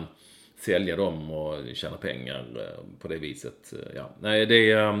kan sälja dem och tjäna pengar på det viset. Ja. Nej,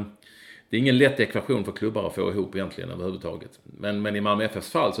 det är ingen lätt ekvation för klubbar att få ihop egentligen överhuvudtaget. Men i Malmö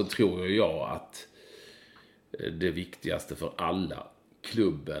FFs fall så tror jag att det viktigaste för alla,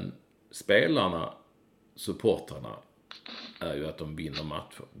 klubben, spelarna, supportrarna, är ju att de vinner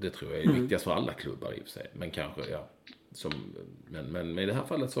matcher. Det tror jag är viktigast för alla klubbar i och för sig. Men kanske, men i det här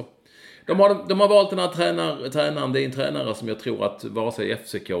fallet så... De har valt den här tränaren. Det är en tränare som jag tror att vare sig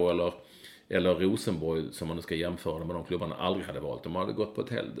FCK eller Rosenborg, som man nu ska jämföra med de klubbarna, aldrig hade valt. De hade gått på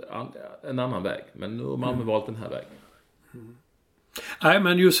en annan väg. Men nu har man valt den här vägen. Nej,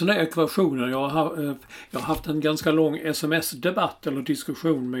 men just den här ekvationen. Jag har haft en ganska lång sms-debatt eller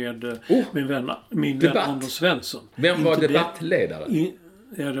diskussion med min vän Anders Svensson. Vem var debattledare?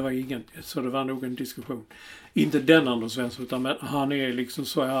 Det var ingen. Så det var nog en diskussion. Inte den Anders Svensson, utan han är liksom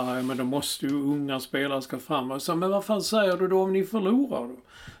så här, men då måste ju unga spelare ska fram. Och så, men vad fan säger du då om ni förlorar då?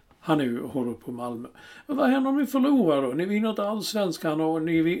 Han håller på Malmö. Men vad händer om ni förlorar då? Ni vinner inte allsvenskan och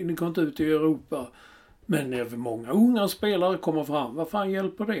ni går inte ut i Europa. Men när många unga spelare kommer fram, vad fan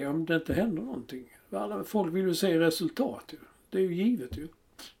hjälper det om det inte händer någonting? Folk vill ju se resultat ju. Det är ju givet ju.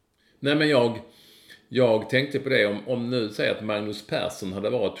 Nej, men jag tänkte på det, om nu säger att Magnus Persson hade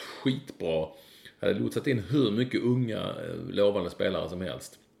varit skitbra, hade lotsat in hur mycket unga lovande spelare som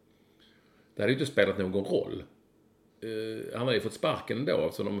helst. Det hade ju inte spelat någon roll. Han hade ju fått sparken ändå,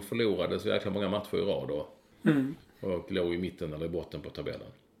 så de förlorade så jäkla många matcher i rad då. Och låg i mitten eller i botten på tabellen.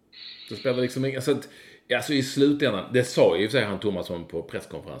 Det spelade liksom inga... Alltså i slutändan, det sa ju sig han Thomasson på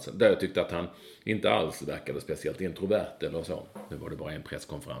presskonferensen, där jag tyckte att han inte alls verkade speciellt introvert eller så. Nu var det bara en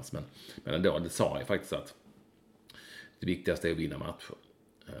presskonferens, men ändå, det sa jag faktiskt att det viktigaste är att vinna matcher.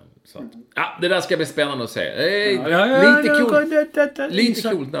 Så att, det där ska bli spännande att se.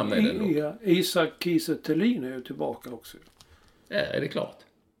 Lite coolt namn är det nog. Isak Kiese Thelin är ju tillbaka också. Ja, är det klart?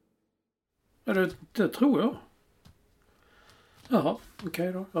 Ja, det tror jag. Jaha,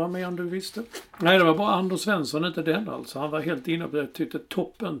 okej då. Ja, men du visste. Nej, det var bara Anders Svensson, inte den alltså. Han var helt inne på det. Jag tyckte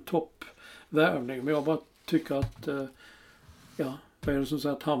toppvärvning. Men jag bara tycker att vad är det som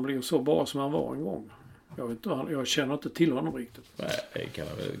säger att han blir så bra som han var en gång? Jag vet inte, jag känner inte till honom riktigt. Nej, det kan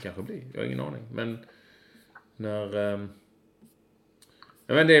det kanske bli. Jag har ingen aning. Men när...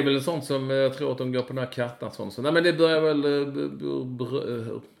 men det är väl sånt som jag tror att de går på den här kartan. Så. Nej, men det börjar väl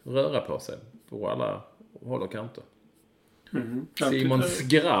röra på sig. På alla håll och kanter. Simons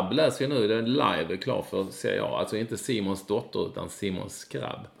grabb läser jag nu. Det är live klar för CA. Alltså inte Simons dotter utan Simons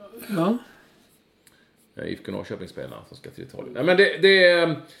grabb. Ja. IFK Norrköpingsspelaren som ska till Italien. Nej, men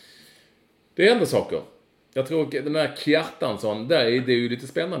det är ändå saker. Jag tror den här Kjartansson, det är ju lite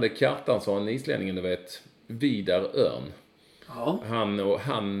spännande. Kjartansson, islänningen, du vet, Vidar Örn. Ja.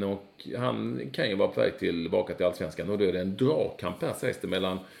 Han kan ju vara på väg tillbaka till allsvenskan. Och då är det en dragkamp här, sägs det,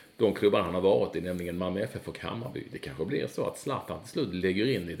 mellan de klubbar han har varit i, nämligen Malmö FF och Hammarby. Det kanske blir så att Zlatan till slut lägger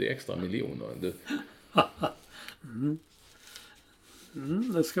in lite extra miljoner.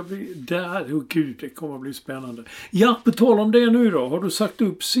 Det ska bli... det kommer att bli spännande. Ja, på tal om det nu då. Har du sagt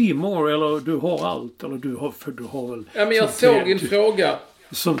upp Simor eller du har allt? Eller du har väl... Ja, men jag såg en fråga...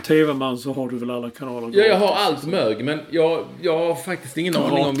 Som tv-man så har du väl alla kanaler? Ja, jag har allt mög, men jag har faktiskt ingen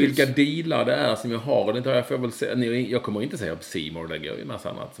aning om vilka dealar det är som jag har. Och det inte jag får väl se. Jag kommer inte säga på Simor, det går ju en massa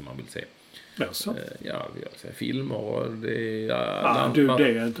annat som man vill se. Jaså? Ja, jag ser filmer och det...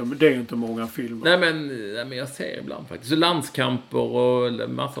 det är inte många filmer. Nej, men jag ser ibland faktiskt. Så landskamper och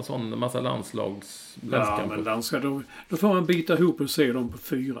massa landskamper. Ja, men då får man bita ihop och se dem på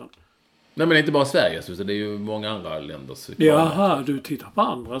 4. Nej, men inte bara Sverige, så det är ju många andra länder. Jaha, du tittar på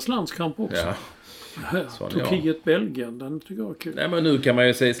andras landskamp också. Ja. Turkiet, Belgien, den tycker jag är kul. Nej, men nu kan man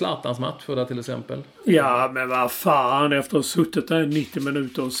ju se Zlatans matcher där till exempel. Ja, men vad fan, efter att ha suttit där 90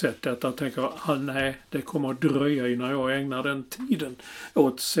 minuter och sett detta, tänker jag, nej, det kommer att dröja innan jag ägnar den tiden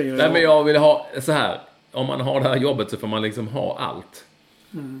åt serien. Nej, men jag vill ha så här, om man har det här jobbet så får man liksom ha allt.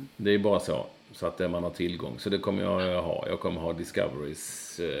 Det är bara så att man har tillgång. Så det kommer jag ha. Jag kommer ha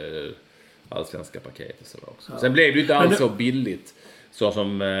Discoverys allsvenska paket och så också. Ja. Sen blev det ju inte alls så billigt så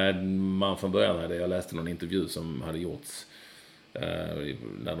som man från början hade. Jag läste någon intervju som hade gjorts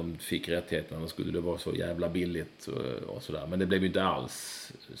När de fick rättigheterna skulle det vara så jävla billigt och sådär. Men det blev ju inte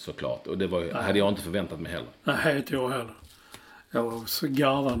alls såklart. Och det hade jag inte förväntat mig heller. Nej, inte jag heller. Jag var så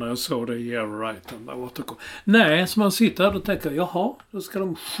garvad när jag såg det i Yeah Right. Nej, så man sitter här och tänker, jaha, då ska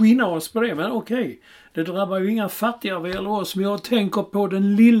de skinna oss på det. Men okej, det drabbar ju inga fattiga eller oss. Men jag tänker på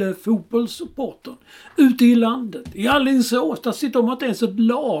den lille fotbollssupporten ute i landet. I Alingsås, där sitter de inte ens ett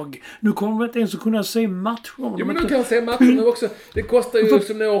lag. Nu kommer de inte ens att kunna se matcher. Ja, men de kan se matcher nu också. Det kostar ju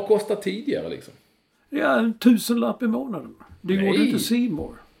som det har kostat tidigare liksom. Ja, 1000-lapp i månaden. Det gjorde inte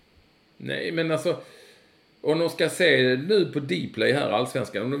C-more. Nej, men alltså... Om de ska se nu på Dplay här,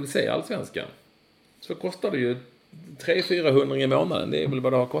 Allsvenskan, om de vill se Allsvenskan, så kostar det ju 300-400 i månaden. Det är väl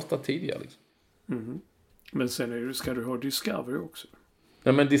vad det har kostat tidigare. Liksom. Mm. Men sen ska du ha Discovery också.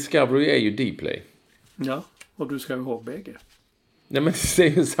 Nej, men Discovery är ju Dplay. Ja, och du ska ju ha bägge. Nej, men det är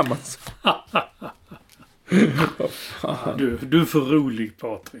ju samma sak. Du är för rolig,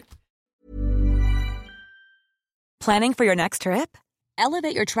 Patrik. Planning for your next trip?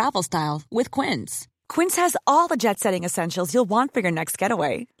 Elevate your travel style with Quince. Quince has all the jet-setting essentials you'll want for your next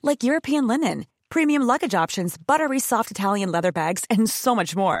getaway, like European linen, premium luggage options, buttery soft Italian leather bags, and so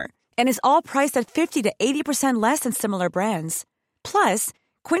much more. And is all priced at 50 to 80% less than similar brands. Plus,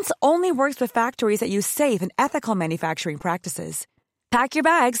 Quince only works with factories that use safe and ethical manufacturing practices. Pack your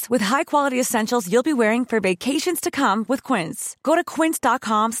bags with high-quality essentials you'll be wearing for vacations to come with Quince. Go to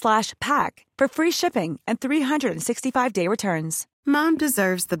quince.com/pack for free shipping and 365-day returns. Mom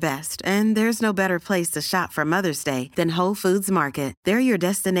deserves the best, and there's no better place to shop for Mother's Day than Whole Foods Market. They're your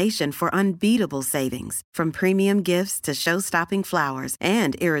destination for unbeatable savings, from premium gifts to show-stopping flowers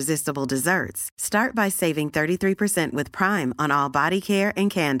and irresistible desserts. Start by saving 33% with Prime on all body care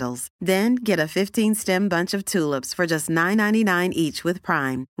and candles. Then get a 15-stem bunch of tulips for just $9.99 each with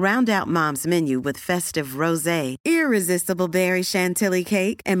Prime. Round out Mom's menu with festive rosé, irresistible berry chantilly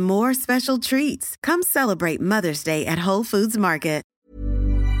cake, and more special treats. Come celebrate Mother's Day at Whole Foods Market.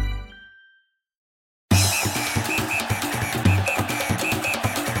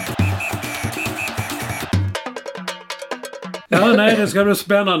 Ja, nej, det ska bli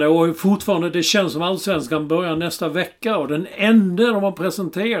spännande och fortfarande det känns som Allsvenskan börjar nästa vecka och den enda de har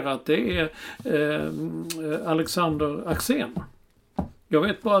presenterat det är Alexander Axén. Jag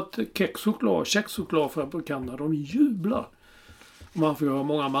vet bara att kexchokladfabrikanterna, de jublar om han får göra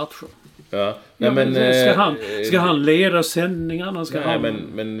många matcher. Ja, nej, men ska han leda sändningarna?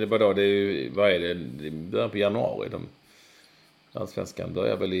 Men vadå, det är ju, vad är det? Det börjar på januari. Allsvenskan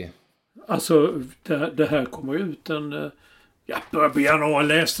börjar väl i... Alltså, det här kommer ut börjar på januari,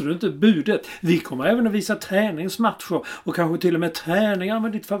 läste du inte budet? Vi kommer även att visa träningsmatcher och kanske till och med träningar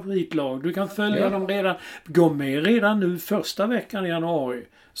med ditt favoritlag. Du kan följa dem redan. Gå med redan nu första veckan i januari,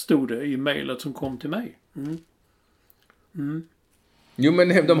 stod det i mejlet som kom till mig. Jo,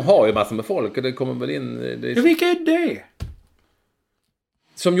 men de har ju massor med folk och det kommer väl in... vilka är det?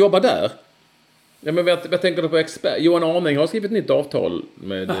 Som jobbar där? Ja, men jag tänker på Johan Arning har skrivit ett nytt avtal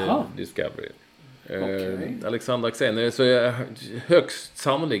med Discovery. Okay. Alexander Axén, så högst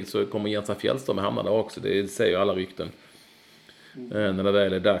sannolikt så kommer Jens Fjällström hamna där också. Det säger ju alla rykten. När det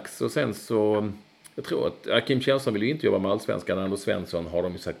väl är dags. Och sen så, jag tror att Kim Källström vill ju inte jobba med Allsvenskan. Anders Svensson har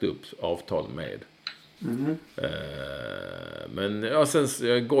de ju sagt upp avtal med. Men sen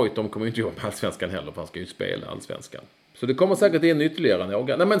Goitom kommer ju inte jobba med Allsvenskan heller, för han ska ju spela Allsvenskan. Så det kommer säkert in ytterligare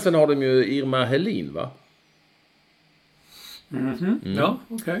några. Nej, men sen har de ju Irma Helin, va? Ja,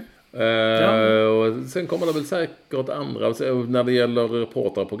 okej. Och sen kommer det väl säkert andra. När det gäller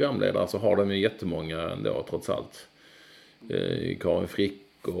reportrar och programledare så har de ju jättemånga ändå, trots allt. Karin Frick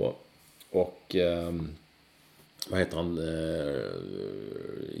och vad heter han?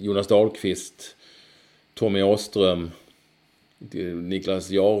 Jonas Dahlqvist, Tommy Åström, Niklas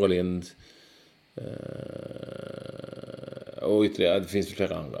Jarelind och ytterligare, det finns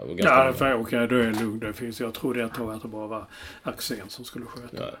flera andra. Okej, då är det lugnt. Det finns, jag trodde att det bara var Axén som skulle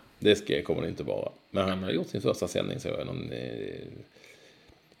sköta det. Kommer det inte vara. Men han har gjort sin första sändning, så är någon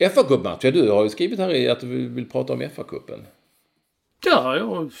FA-cupmatch. Du har ju skrivit här i att du vill prata om FA-cupen.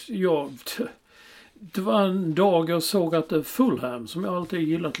 Ja, det var en dag jag såg att Fulham, som jag alltid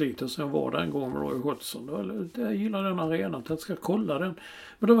gillat lite sen jag var där en gång med Roy Hodgson. Jag gillar den arenan, att jag ska kolla den.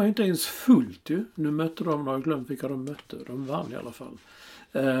 Men det var inte ens fullt ju. Nu mötte de, jag har glömt vilka de mötte. De vann i alla fall.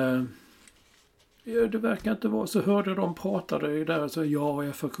 Det verkar inte vara så. Hörde de pratade där så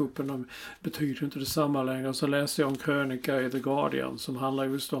FA-cupen betyder inte detsamma längre. Så läste jag en krönika i The Guardian som handlar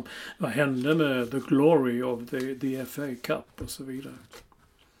just om vad hände med the glory of the FA Cup och så vidare.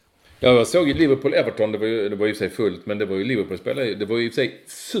 Ja, jag såg ju Liverpool-Everton, det var ju i sig fullt, men det var ju Liverpool spelare, det var ju i sig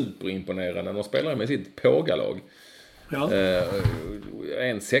superimponerande när de spelade med sitt pågalag. Ja.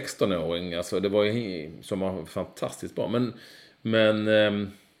 En 16-åring, alltså det var ju som var fantastiskt bra. Men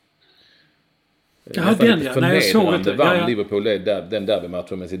Ja, den ja. Nej, jag såg det. Vann Liverpool den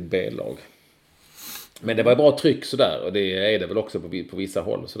derbymatchen med sitt B-lag. Men det var bra tryck sådär, och det är det väl också på vissa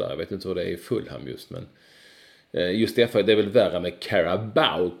håll sådär. Jag vet inte hur det är i Fulham just, men just därför det är väl värre med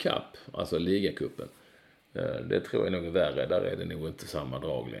Carabao Cup, alltså ligacupen. Det tror jag nog är värre. Där är det nog inte samma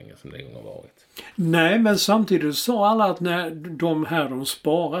drag längre som det en gång har varit. Nej, men samtidigt sa alla att när de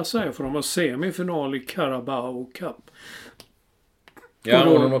sparar sig, för de har semifinal i Carabao Cup. Ja,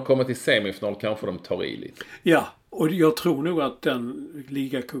 och de har kommit till semifinal kanske de tar i lite. Ja, och jag tror nog att den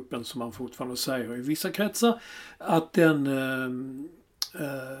ligacupen som man fortfarande säger i vissa kretsar, att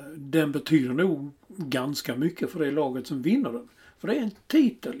den betyder nog ganska mycket för det laget som vinner den. För det är en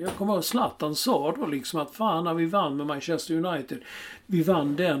titel. Jag kommer ihåg Zlatan sa då liksom att fan, när vi vann med Manchester United. Vi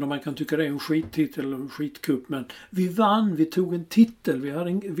vann den, och man kan tycka det är en skittitel eller en skitcup, men vi vann, vi tog en titel.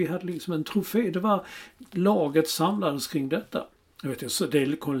 Vi hade liksom en trofé. Det var laget samlades kring detta. Jag vet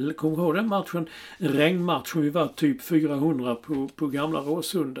inte, kom ihåg den matchen, regnmatchen, vi var typ 400 på gamla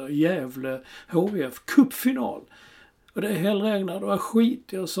Råsunda, Gävle, HF, cupfinal. Och det hällregnade, det var skit.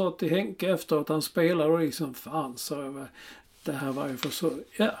 Jag sa till Henke efter att han spelade, och liksom fan, sa jag, det här var ju för så,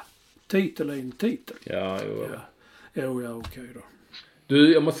 ja, titel är en titel. Ja, okej då.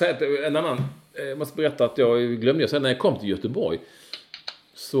 Du, jag måste säga att jag måste berätta att jag glömde säga när jag kom till Göteborg.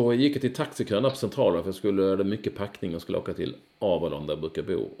 Så gick jag till taxikön på Centralen, för jag skulle göra mycket packning och skulle åka till Avalon där jag brukar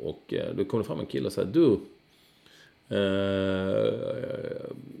bo. Och då kom det fram en kille och sa, du,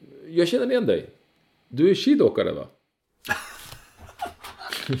 jag känner igen dig. Du är skidåkare, va?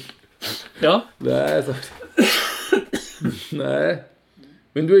 Ja. Nej.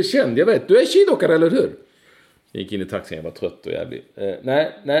 Men du är känd, jag vet. Du är skidåkare, eller hur? Jag gick in i taxin, jag var trött och jävlig.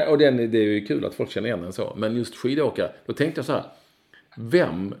 Nej, och det är ju kul att folk känner igen en så. Men just skidåkare, då tänkte jag så här.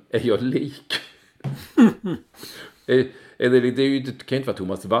 Vem är jag lik? Det kan inte vara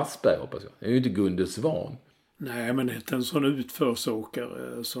Thomas Wassberg, hoppas jag. Det är ju inte Gunde Svan. Nej, men inte en sån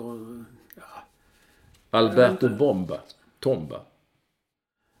utförsåkare. Så, ja. Alberto Tomba.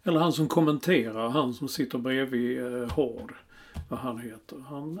 Eller han som kommenterar, han som sitter bredvid Hård. Vad han heter.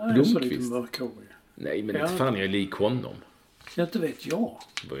 Han är så lite mörkhårig. Nej, men inte fan jag är lik honom. Inte vet jag.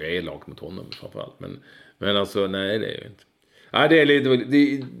 Jag är elak mot honom framförallt. Men alltså, nej, det är ju inte. Ja, det är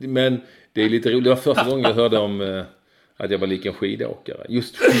lite roligt. Det var första gången jag hörde om att jag var lik en skidåkare.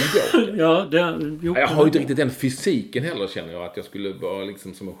 Just skidåkare. Jag har ju inte riktigt den fysiken heller, känner jag, att jag skulle vara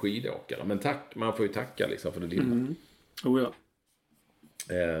liksom som en skidåkare. Men man får ju tacka liksom för det lilla. Ja.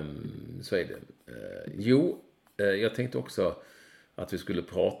 Så är det. Jag tänkte också att vi skulle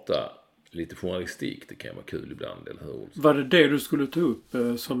prata lite journalistik. Det kan vara kul ibland, eller hur? Var det du skulle ta upp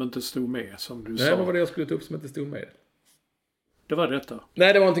som inte stod med, som du sa? Nej, vad var det jag skulle ta upp som inte stod med? Det var detta.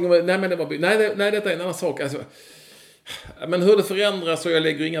 Nej, det var någonting. Nej, detta är en annan sak. Alltså, men hur det förändras, och jag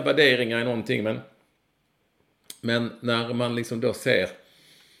lägger inga värderingar i någonting, men när man liksom då ser,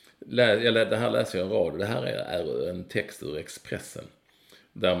 det här läser jag en rad, det här är en text ur Expressen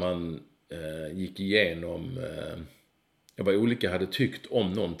där man gick igenom vad olika hade tyckt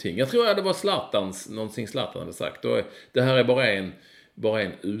om någonting. Jag tror att det var någonting Zlatan hade sagt. Och det här är bara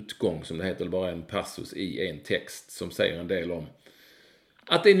en utgång, som det heter, eller bara en passus i en text som säger en del om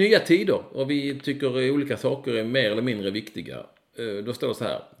att det är nya tider och vi tycker olika saker är mer eller mindre viktiga. Då står det så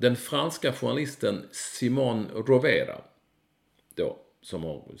här: den franska journalisten Simone Rovera då, som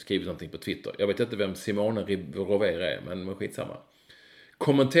har skrivit någonting på Twitter. Jag vet inte vem Simone Rovera är, men skitsamma.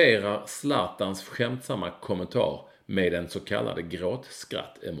 Kommenterar Zlatans skämtsamma kommentar med en så kallade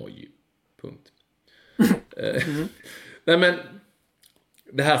gråtskratt-emoji. Punkt. Nej, men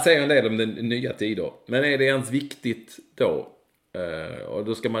det här säger en del om den nya tider. Men är det ens viktigt då? Och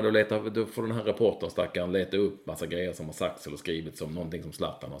då ska man då får den här reportern stackaren leta upp massa grejer som har sagts eller skrivits om någonting som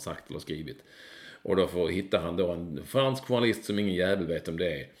Zlatan har sagt eller skrivit. Och då hittar han då en fransk journalist som ingen jävel vet om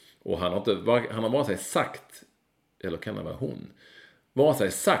det är. Och han har bara sig sagt, eller kan det vara hon, bara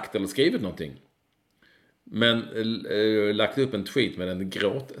sig sagt eller skrivit någonting. Men lagt upp en tweet med en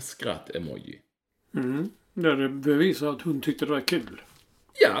gråtskratt-emoji. Det bevisar att hon tyckte det var kul.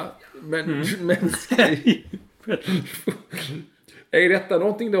 Ja, men är detta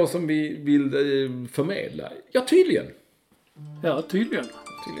någonting då som vi vill förmedla? Ja, tydligen. Ja, tydligen.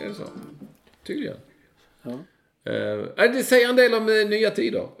 Tydligen är det så. Tydligen. Ja. Det säger en del om nya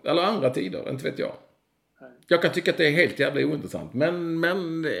tider. Eller andra tider, inte vet jag. Jag kan tycka att det är helt jävla ointressant.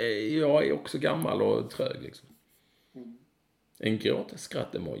 Men jag är också gammal och trög liksom. En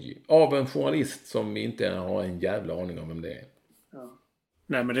gråtskratt-emoji av en journalist som inte har en jävla aning om vem det är. Ja.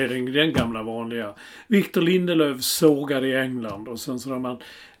 Nej, men det är den gamla vanliga. Victor Lindelöf sågade i England och sen så när man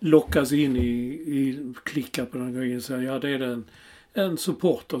lockas in i klickar på den grejen så ja, det är en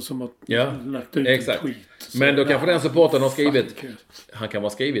supporter som har lagt ut en tweet. Så men då kanske den supportern har skrivit, han kan ha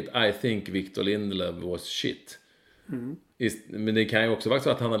skrivit I think Victor Lindelöf was shit. Men det kan ju också vara så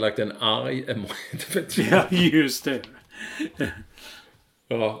att han har lagt en arg emoji. Ja, just det.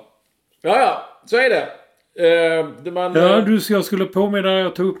 Ja, så är det. Jag skulle påminna dig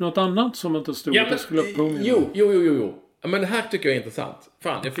att ta upp något annat som inte stod. Ja, men, jo. Men det här tycker jag är intressant.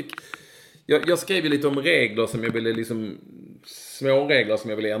 Fan, jag skrev lite om regler som jag ville liksom, små regler som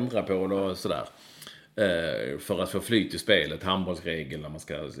jag ville ändra på och sådär. För att få flyt i spelet, handbollsregler när man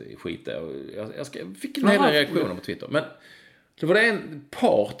ska skita. Jag fick en hel reaktion på Twitter. Men det var det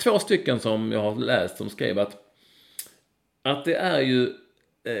två stycken som jag har läst som skrev att det är ju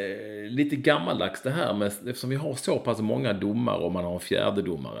lite gammaldags det här med, eftersom vi har så pass många domare och man har en fjärde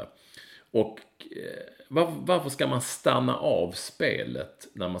domare. Och varför ska man stanna av spelet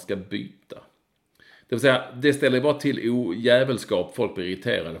när man ska byta? Det vill säga, det ställer bara till jävelskap. Folk blir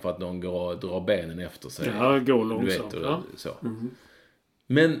irriterade för att någon går och drar benen efter sig. Ja, går långsamt. Så.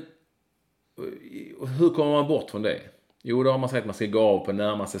 Men hur kommer man bort från det? Jo, då har man sagt att man ska gå av på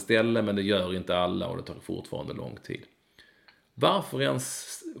närmaste ställe, men det gör inte alla och det tar fortfarande lång tid. Varför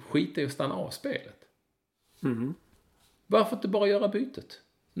ens skita i att stanna av spelet? Varför inte bara göra bytet?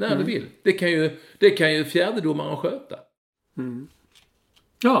 När du vill. Det kan ju fjärdedomaren sköta.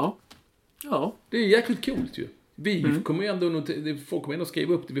 Ja. Det är jäkligt coolt ju. Vi kommer ändå, folk kommer ändå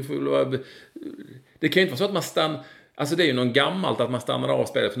skriva upp det. Det kan ju inte vara så att man stannar. Alltså det är ju någon gammalt att man stannar av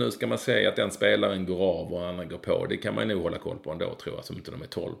spelet, för nu ska man säga att den spelaren går av och annan går på. Det kan man nog hålla koll på ändå, tror jag, som inte de är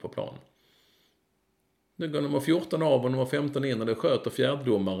 12 på plan. Nu går nummer 14 av och nummer 15 in och det sköter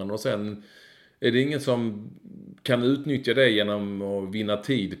fjärdedomaren, och sen är det ingen som kan utnyttja det genom att vinna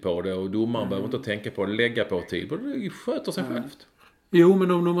tid på det, och domaren behöver inte tänka på det, lägga på tid på det, sköter sig självt. Jo,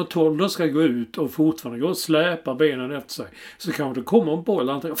 men om nummer 12 då ska gå ut och fortfarande gå och släpa benen efter sig, så kanske det kommer en boll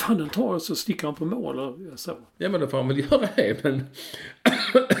och fan, den tar och så sticker han på mål och så. Ja, men då får han väl göra det, men...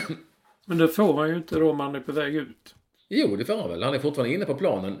 Men det får han ju inte då om man är på väg ut. Jo, det får han väl. Han är fortfarande inne på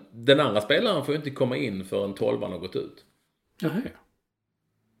planen. Den andra spelaren får ju inte komma in förrän 12:an har gått ut. Jaha.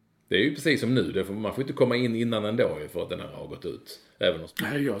 Det är ju precis som nu. Man får inte komma in innan ändå för att den andra har gått ut.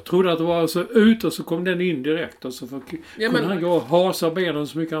 Nej, jag trodde att det var alltså ut och så kom den in direkt. Och så kunde han gå och hasa benen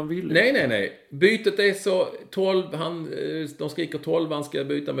så mycket han ville. Nej. Bytet är så 12. De skriker 12, han ska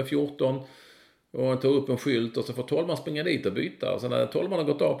byta med 14. Och han tar upp en skylt och så får 12 springa dit och byta. Och sen när 12 har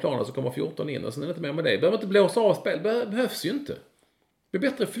gått av planen så kommer 14 in. Och sen är det inte mer med det. Behöver inte blåsa av spel. Behövs ju inte. Det är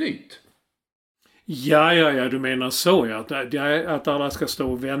bättre flyt. Ja, du menar så ja. Att alla ska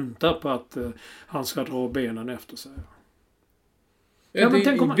stå och vänta på att han ska dra benen efter sig. Ja, det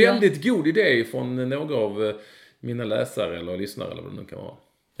är en väldigt god idé från några av mina läsare eller lyssnare eller vad det nu kan vara.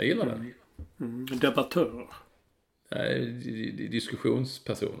 Jag gillar den. Debattörer. Nej,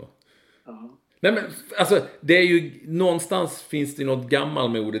 diskussionspersoner. Ja. Nej, men alltså det är ju någonstans finns det något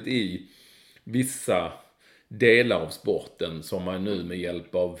gammalmodigt i vissa delar av sporten som man nu med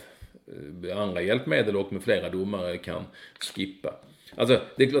hjälp av andra hjälpmedel och med flera domare kan skippa. Alltså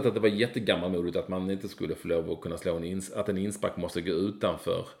det är klart att det var jättegammalmodigt att man inte skulle få lov att kunna slå att en inspark måste gå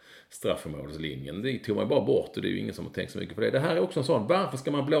utanför straffområdeslinjen. Det tog man bara bort och det är ju ingen som har tänkt så mycket på det. Det här är också en sån, varför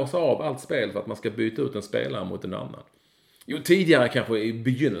ska man blåsa av allt spel för att man ska byta ut en spelare mot en annan? Jo, tidigare kanske i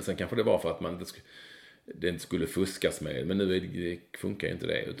begynnelsen kanske det var för att det inte skulle fuskas med, men nu funkar ju inte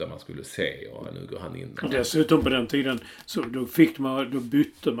det, utan man skulle se och nu går han in. Dessutom på den tiden så då fick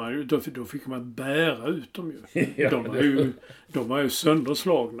man bära ut dem ju. Ja, de var ju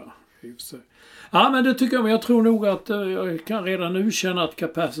sönderslagna. Ja, men det tycker jag tror nog att jag kan redan nu känna att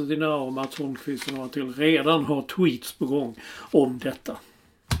Capacity Now och Mats Holmqvist och några till redan har tweets på gång om detta.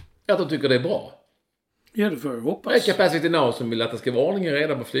 Att de tycker det är bra. Ja, det får jag hoppas. Capacity Now som vill att det ska vara ordning och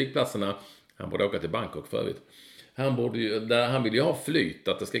reda på flygplatserna. Han borde åka till Bangkok för övrigt. Han vill ju ha flyt,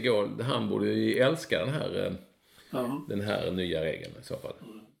 att det ska gå. Han borde ju älska den här nya regeln i så fall.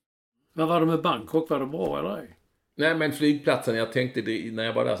 Vad var det med Bangkok? Var det bra eller ej? Nej, men flygplatsen, när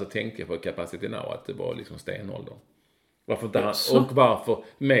jag var där så tänkte jag på Capacity Now att det var liksom stenålder. Varför inte han, och varför,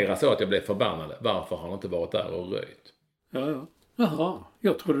 mera så att jag blev förbannad. Varför har han inte varit där och röjt? Ja. Jaha,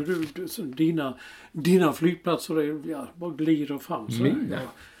 jag trodde dina flygplatser bara glider fram. Så mina?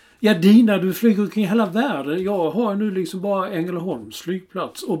 Ja, du flyger kring hela världen. Jag har nu liksom bara Ängelholms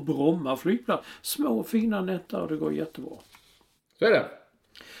flygplats och Bromma flygplats. Små fina nätter och det går jättebra. Så är det.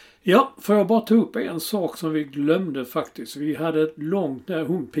 Ja, får jag bara ta upp en sak som vi glömde faktiskt. Vi hade ett långt, när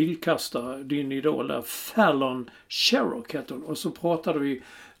hon pilkastade din idol där, Fallon Sherrock hette hon. Och så pratade vi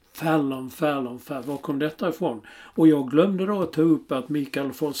Fallon, var kom detta ifrån? Och jag glömde då att ta upp att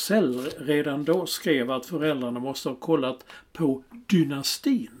Mikael Forsell redan då skrev att föräldrarna måste ha kollat på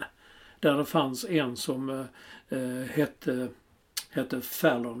Dynastin. Där det fanns en som hette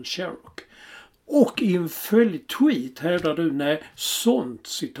Fallon Sherrock. Och i en följdtweet hävdar du, nej, sånt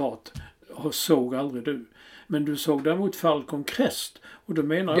citat såg aldrig du. Men du såg däremot Falcon Crest. Och då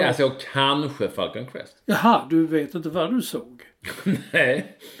menar jag... Jag såg kanske Falcon Crest. Jaha, du vet inte vad du såg?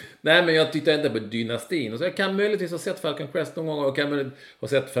 Nej, men jag tyckte inte på Dynastin. Så jag kan möjligtvis ha sett Falcon Crest någon gång och kan möjligtvis ha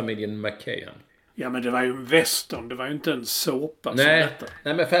sett familjen McKayan. Ja, men det var ju en western. Det var ju inte en såpa som Nej, detta.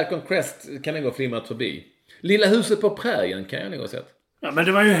 nej, men Falcon Crest kan jag gå flimrat förbi. Lilla huset på prärien kan jag nog ha sett. Ja, men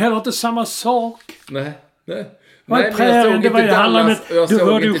det var ju heller inte samma sak. Nej. Nej, Men prärien, det var ju Dallas och jag du såg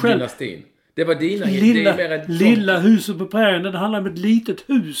hörde ju inte själv. Dynastin. Det var dina. Lilla huset på prärien, det handlar om ett litet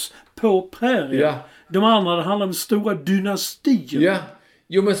hus på prärien. Ja. De andra, det handlar om stora dynastier. Ja.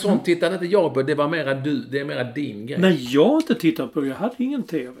 Jo, men sånt tittade inte jag på. Det var mera det är mera din grej. Nej, jag har inte tittat på det. Jag hade ingen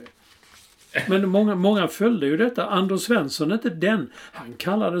tv. Men många följde ju detta. Anders Svensson, inte den. Han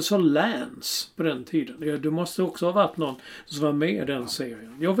kallades för Lance på den tiden. Det måste också ha varit någon som var med i den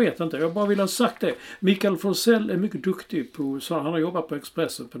serien. Jag vet inte. Jag bara vill ha sagt det. Mikael Forsell är mycket duktig på sådana. Han har jobbat på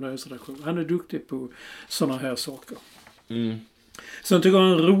Expressen på nöjesredaktion. Han är duktig på sådana här saker. Mm. Sen tycker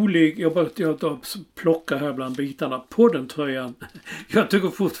jag en rolig, jag plockar här bland bitarna på den tröjan. Jag tycker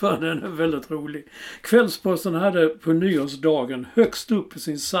fortfarande den är väldigt rolig. Kvällsposten hade på nyårsdagen högst upp på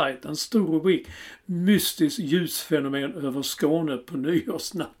sin sajt en stor rubrik: mystiskt ljusfenomen över Skåne på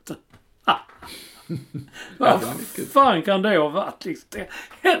nyårsnatten. Vad fan kan det ha varit liksom?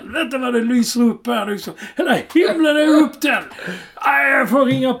 Helvete vad det lyser upp här liksom. Hela himlen är upptänd. Jag får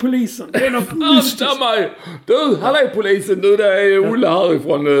ringa polisen. Det är något mystiskt. Akta mig! Du, hallå polisen, du, det är Olle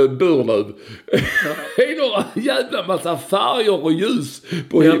härifrån Burlöv. Det är några jävla massa färger och ljus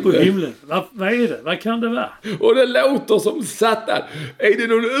på himlen. På himlen. Vad är det? Vad kan det vara? Och det låter som satan. Är det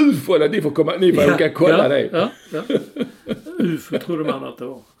någon UFO? Ni får åka och kolla det. Ja. UFO trodde man att det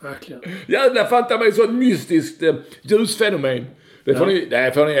var. Verkligen. Jävla fattar mig så mystiskt ljusfenomen. Det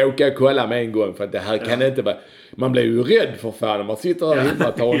får ni åka och kolla med en gång. För att det här kan inte vara... Man blir ju rädd för fan när man sitter här hemma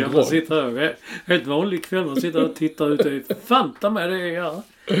och tar en grogg. Man sitter här. Helt vanlig kväll. Man sitter och tittar ut och fanta med det. Ja,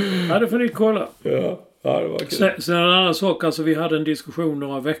 det får ni kolla. Ja, det var kul. Sen en annan sak. Alltså vi hade en diskussion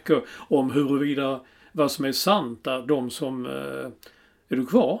några veckor om huruvida vad som är sant. De som... är du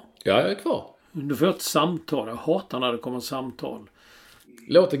kvar? Ja, jag är kvar. Du får ett samtal. Jag hatar när det kommer samtal.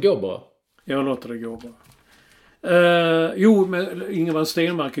 Låt det gå bara. Jag låter det gå bara. Med Ingemar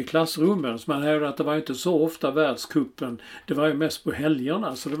Stenmark i klassrummen. Så man hävdade att det var inte så ofta världskuppen. Det var ju mest på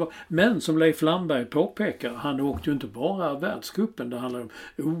helgerna. Så det var, men som Leif Landberg påpekar, han åkte ju inte bara världskuppen. Det handlade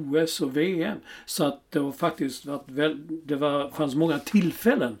om OS och VM. Så att det var faktiskt fanns många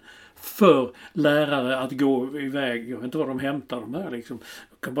tillfällen för lärare att gå iväg. Jag vet inte vad de hämtar de här liksom.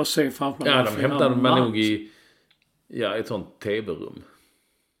 Jag kan bara se framför mig. Ja, de hämtar man nog i ett sånt tv-rum.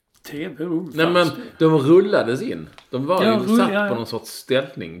 TV-rum? Nej, men de rullades in. De var ju satt på någon sorts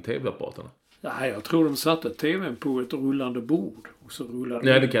ställning, tv-apparaterna. Nej, jag tror de satte tvn på ett rullande bord. Och så rullade.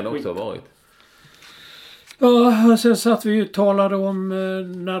 Nej, det kan också ha varit. Ja, sen satt vi och talade om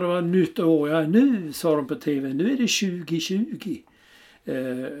när det var nytt år. Ja, nu sa de på tv, nu är det 2020.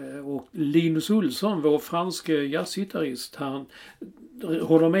 Och Linus Olsson, vår franske jazzgitarrist, han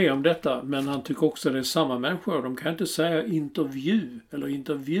håller med om detta, men han tycker också att det är samma människor. De kan inte säga intervju eller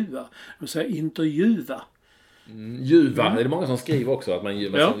intervjua. De säger intervjua. Ljuva. Det är många som skriver också att man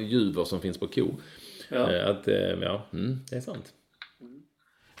ljuver som finns på ko. Ja. Det är sant.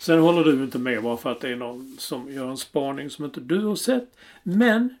 Sen håller du inte med bara för att det är någon som gör en spaning som inte du har sett.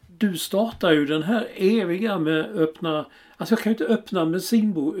 Men du startar ju den här eviga med öppna... Alltså jag kan ju inte öppna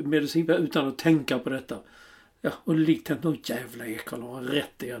medicinbok utan att tänka på detta. Ja, och likt någon jävla Ekholm har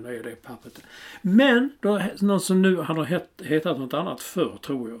rätt igen är det pappret. Men då någon som nu, han har hetat något annat förr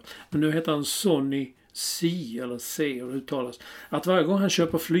tror jag. Men nu heter han Sonny C eller C och det uttalas. Att varje gång han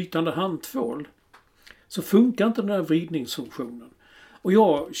köper flytande handtvål så funkar inte den här vridningsfunktionen. Och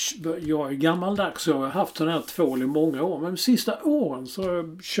jag är gammaldags så jag har haft sån här tvål i många år. Men de sista åren så har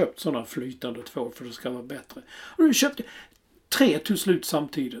jag köpt såna flytande tvål för att det ska vara bättre. Och nu köpte 3 tog slut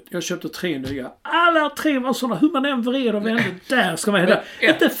samtidigt. Jag köpte 3 nya. Alla 3 var såna. Hur man än vred och vände. Där ska man hända.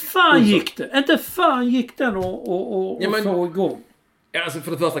 Inte fan gick det. Inte fan gick den och få igång. Ja, alltså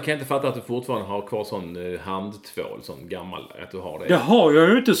för det första kan jag inte fatta att du fortfarande har kvar sån handtvål. Sån gammal. Att du har det. Det har jag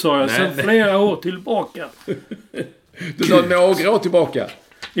ju inte, sa jag. Sen flera år tillbaka. Du tar några år tillbaka.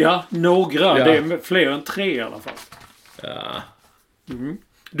 Ja, några. Ja. Det är fler än 3 i alla fall. Ja.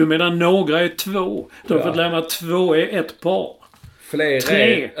 Du menar några är 2. Du har fått lära mig att 2 är ett par. Fler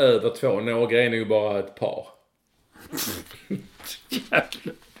 3. är över 2. Några är nog bara ett par.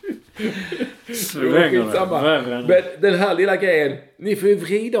 Svänger. Men den här lilla grejen, ni får ju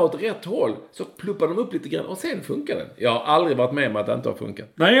vrida åt rätt håll, så pluppar de upp lite grann och sen funkar den. Jag har aldrig varit med om att det inte har funkat.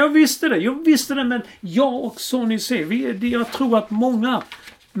 Nej, jag visste det, men jag och Sonny C, jag tror att många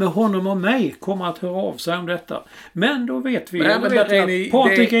med honom och mig kommer att höra av sig om detta. Men då vet vi,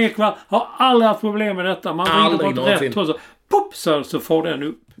 Patrik Ekwall har aldrig haft problem med detta. Man vrider på rätt håll, så pop, så får den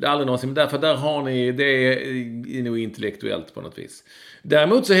upp. Det är aldrig någonsin, därför där har ni, det är nog intellektuellt på något vis.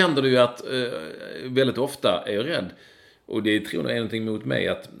 Däremot så händer det ju att väldigt ofta är jag rädd, och det tror jag är någonting mot mig,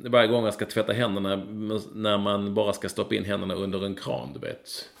 att varje gång jag ska tvätta händerna, när man bara ska stoppa in händerna under en kran, du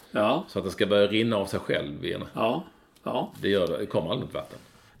vet. Ja. Så att det ska börja rinna av sig själv igen. Ja. Det kommer aldrig något vatten.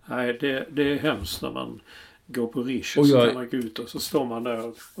 Nej, det är hemskt när man går på Rish och så kan man gå ut och så står man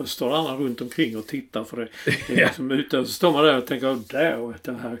där och står andra runt omkring och tittar för det är liksom ute, och så står man där och tänker där och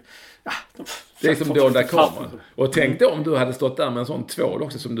den här det är som dolda kameran. Och tänk då om du hade stått där med en sån tvål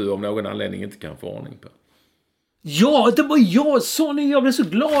också som du av någon anledning inte kan få ordning på. Ja, det var jag, Sonny, jag blev så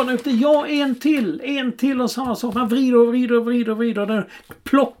glad efter. Ja, en till och samma sak. Man vrider. Den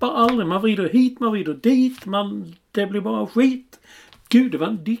ploppar aldrig. Man vrider hit, man vrider dit. Det blir bara skit. Gud, det var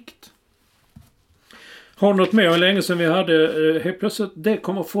en dikt. Har något med hur länge sedan vi hade helt plötsligt, det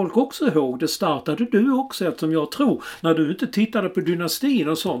kommer folk också ihåg. Det startade du också, eftersom jag tror, när du inte tittade på dynastin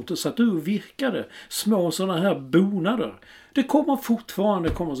och sånt, så att du virkade små sådana här bonader. Det kommer fortfarande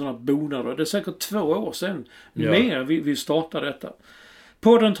sådana bonader. Det är säkert 2 år sedan mer vi startade detta.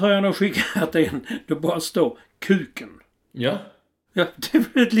 På den tröjan har skickat en, det bara står kuken. Ja. Ja, det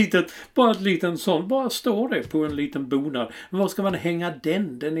är ett litet sånt. Bara står det på en liten bonad. Men var ska man hänga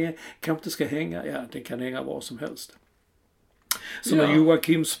den? Den kanske inte ska hänga. Ja, den kan hänga var som helst. Så när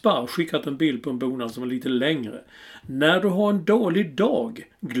Joakim Sparr skickat en bild på en bonad som är lite längre. När du har en dålig dag,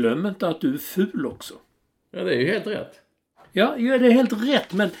 glöm inte att du är ful också. Ja, det är ju helt rätt. Ja, det är helt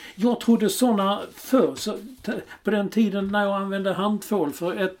rätt, men jag trodde sådana förr, på den tiden när jag använde handtvål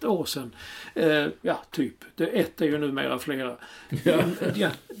för 1 år sedan. Typ. Ett är ju numera flera. Ja.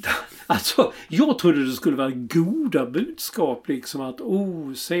 Alltså, jag trodde det skulle vara goda budskap, liksom att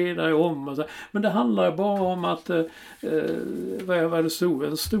se dig om. Och så. Men det handlar bara om att vad det stod,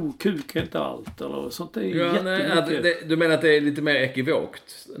 en stor kuk är inte allt eller sånt. Det är jättemycket. Du menar att det är lite mer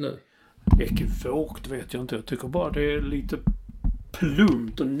ekivokt nu? Ekivokt vet jag inte. Jag tycker bara det är lite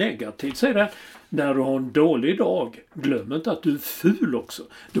plumpt och negativt. Säg det. När du har en dålig dag, glöm inte att du är ful också.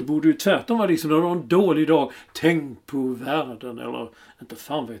 Det borde ju tvärtom vara liksom, när du har en dålig dag, tänk på världen, eller inte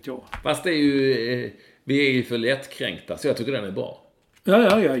fan vet jag. Fast det är ju, vi är ju för lättkränkta, så jag tycker den är bra.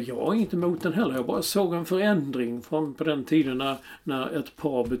 Ja, jag är inte emot den heller. Jag bara såg en förändring från på den tiden när ett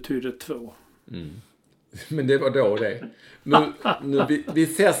par betydde 2. Mm. Men det var då det. Nu, vi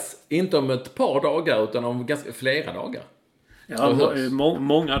ses inte om ett par dagar utan om flera dagar. Ja,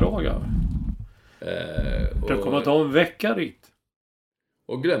 många dagar. Det kommer att ta en vecka dit.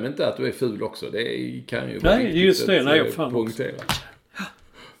 Och glöm inte att du är ful också. Det kan ju vara just det. Nej, fan punktera.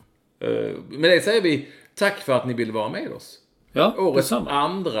 Men det säger vi tack för att ni ville vara med oss. Ja, årets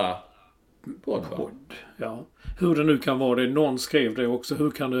andra podd. Ja. Hur det nu kan vara det. Någon skrev det också.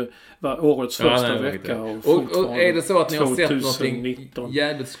 Hur kan det vara årets första vecka? Och är det så att ni har sett någonting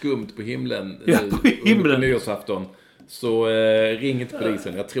jävligt skumt på himlen, på nyårsafton, så ring inte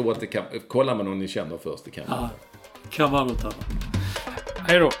polisen. Jag tror att det kan... Kolla med någon ni känner först. Det kan vara något annat.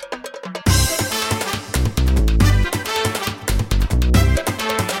 Hej då.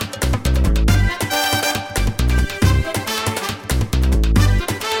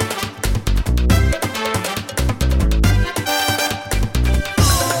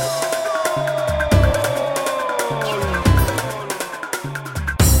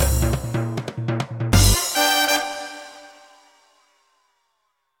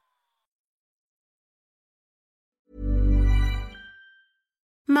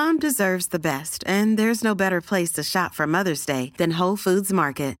 Mom deserves the best, and there's no better place to shop for Mother's Day than Whole Foods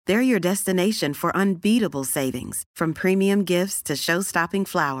Market. They're your destination for unbeatable savings, from premium gifts to show-stopping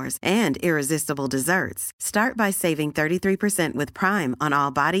flowers and irresistible desserts. Start by saving 33% with Prime on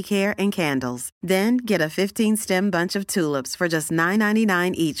all body care and candles. Then get a 15-stem bunch of tulips for just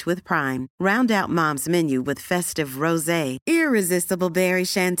 $9.99 each with Prime. Round out Mom's menu with festive rosé, irresistible berry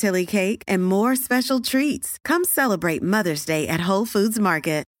chantilly cake, and more special treats. Come celebrate Mother's Day at Whole Foods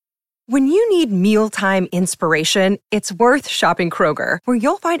Market. When you need mealtime inspiration, it's worth shopping Kroger, where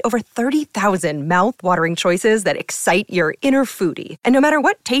you'll find over 30,000 mouth-watering choices that excite your inner foodie. And no matter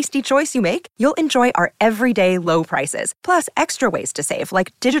what tasty choice you make, you'll enjoy our everyday low prices, plus extra ways to save,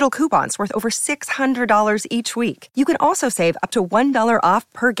 like digital coupons worth over $600 each week. You can also save up to $1 off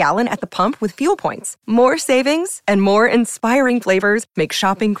per gallon at the pump with fuel points. More savings and more inspiring flavors make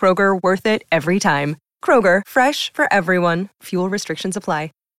shopping Kroger worth it every time. Kroger, fresh for everyone. Fuel restrictions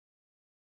apply.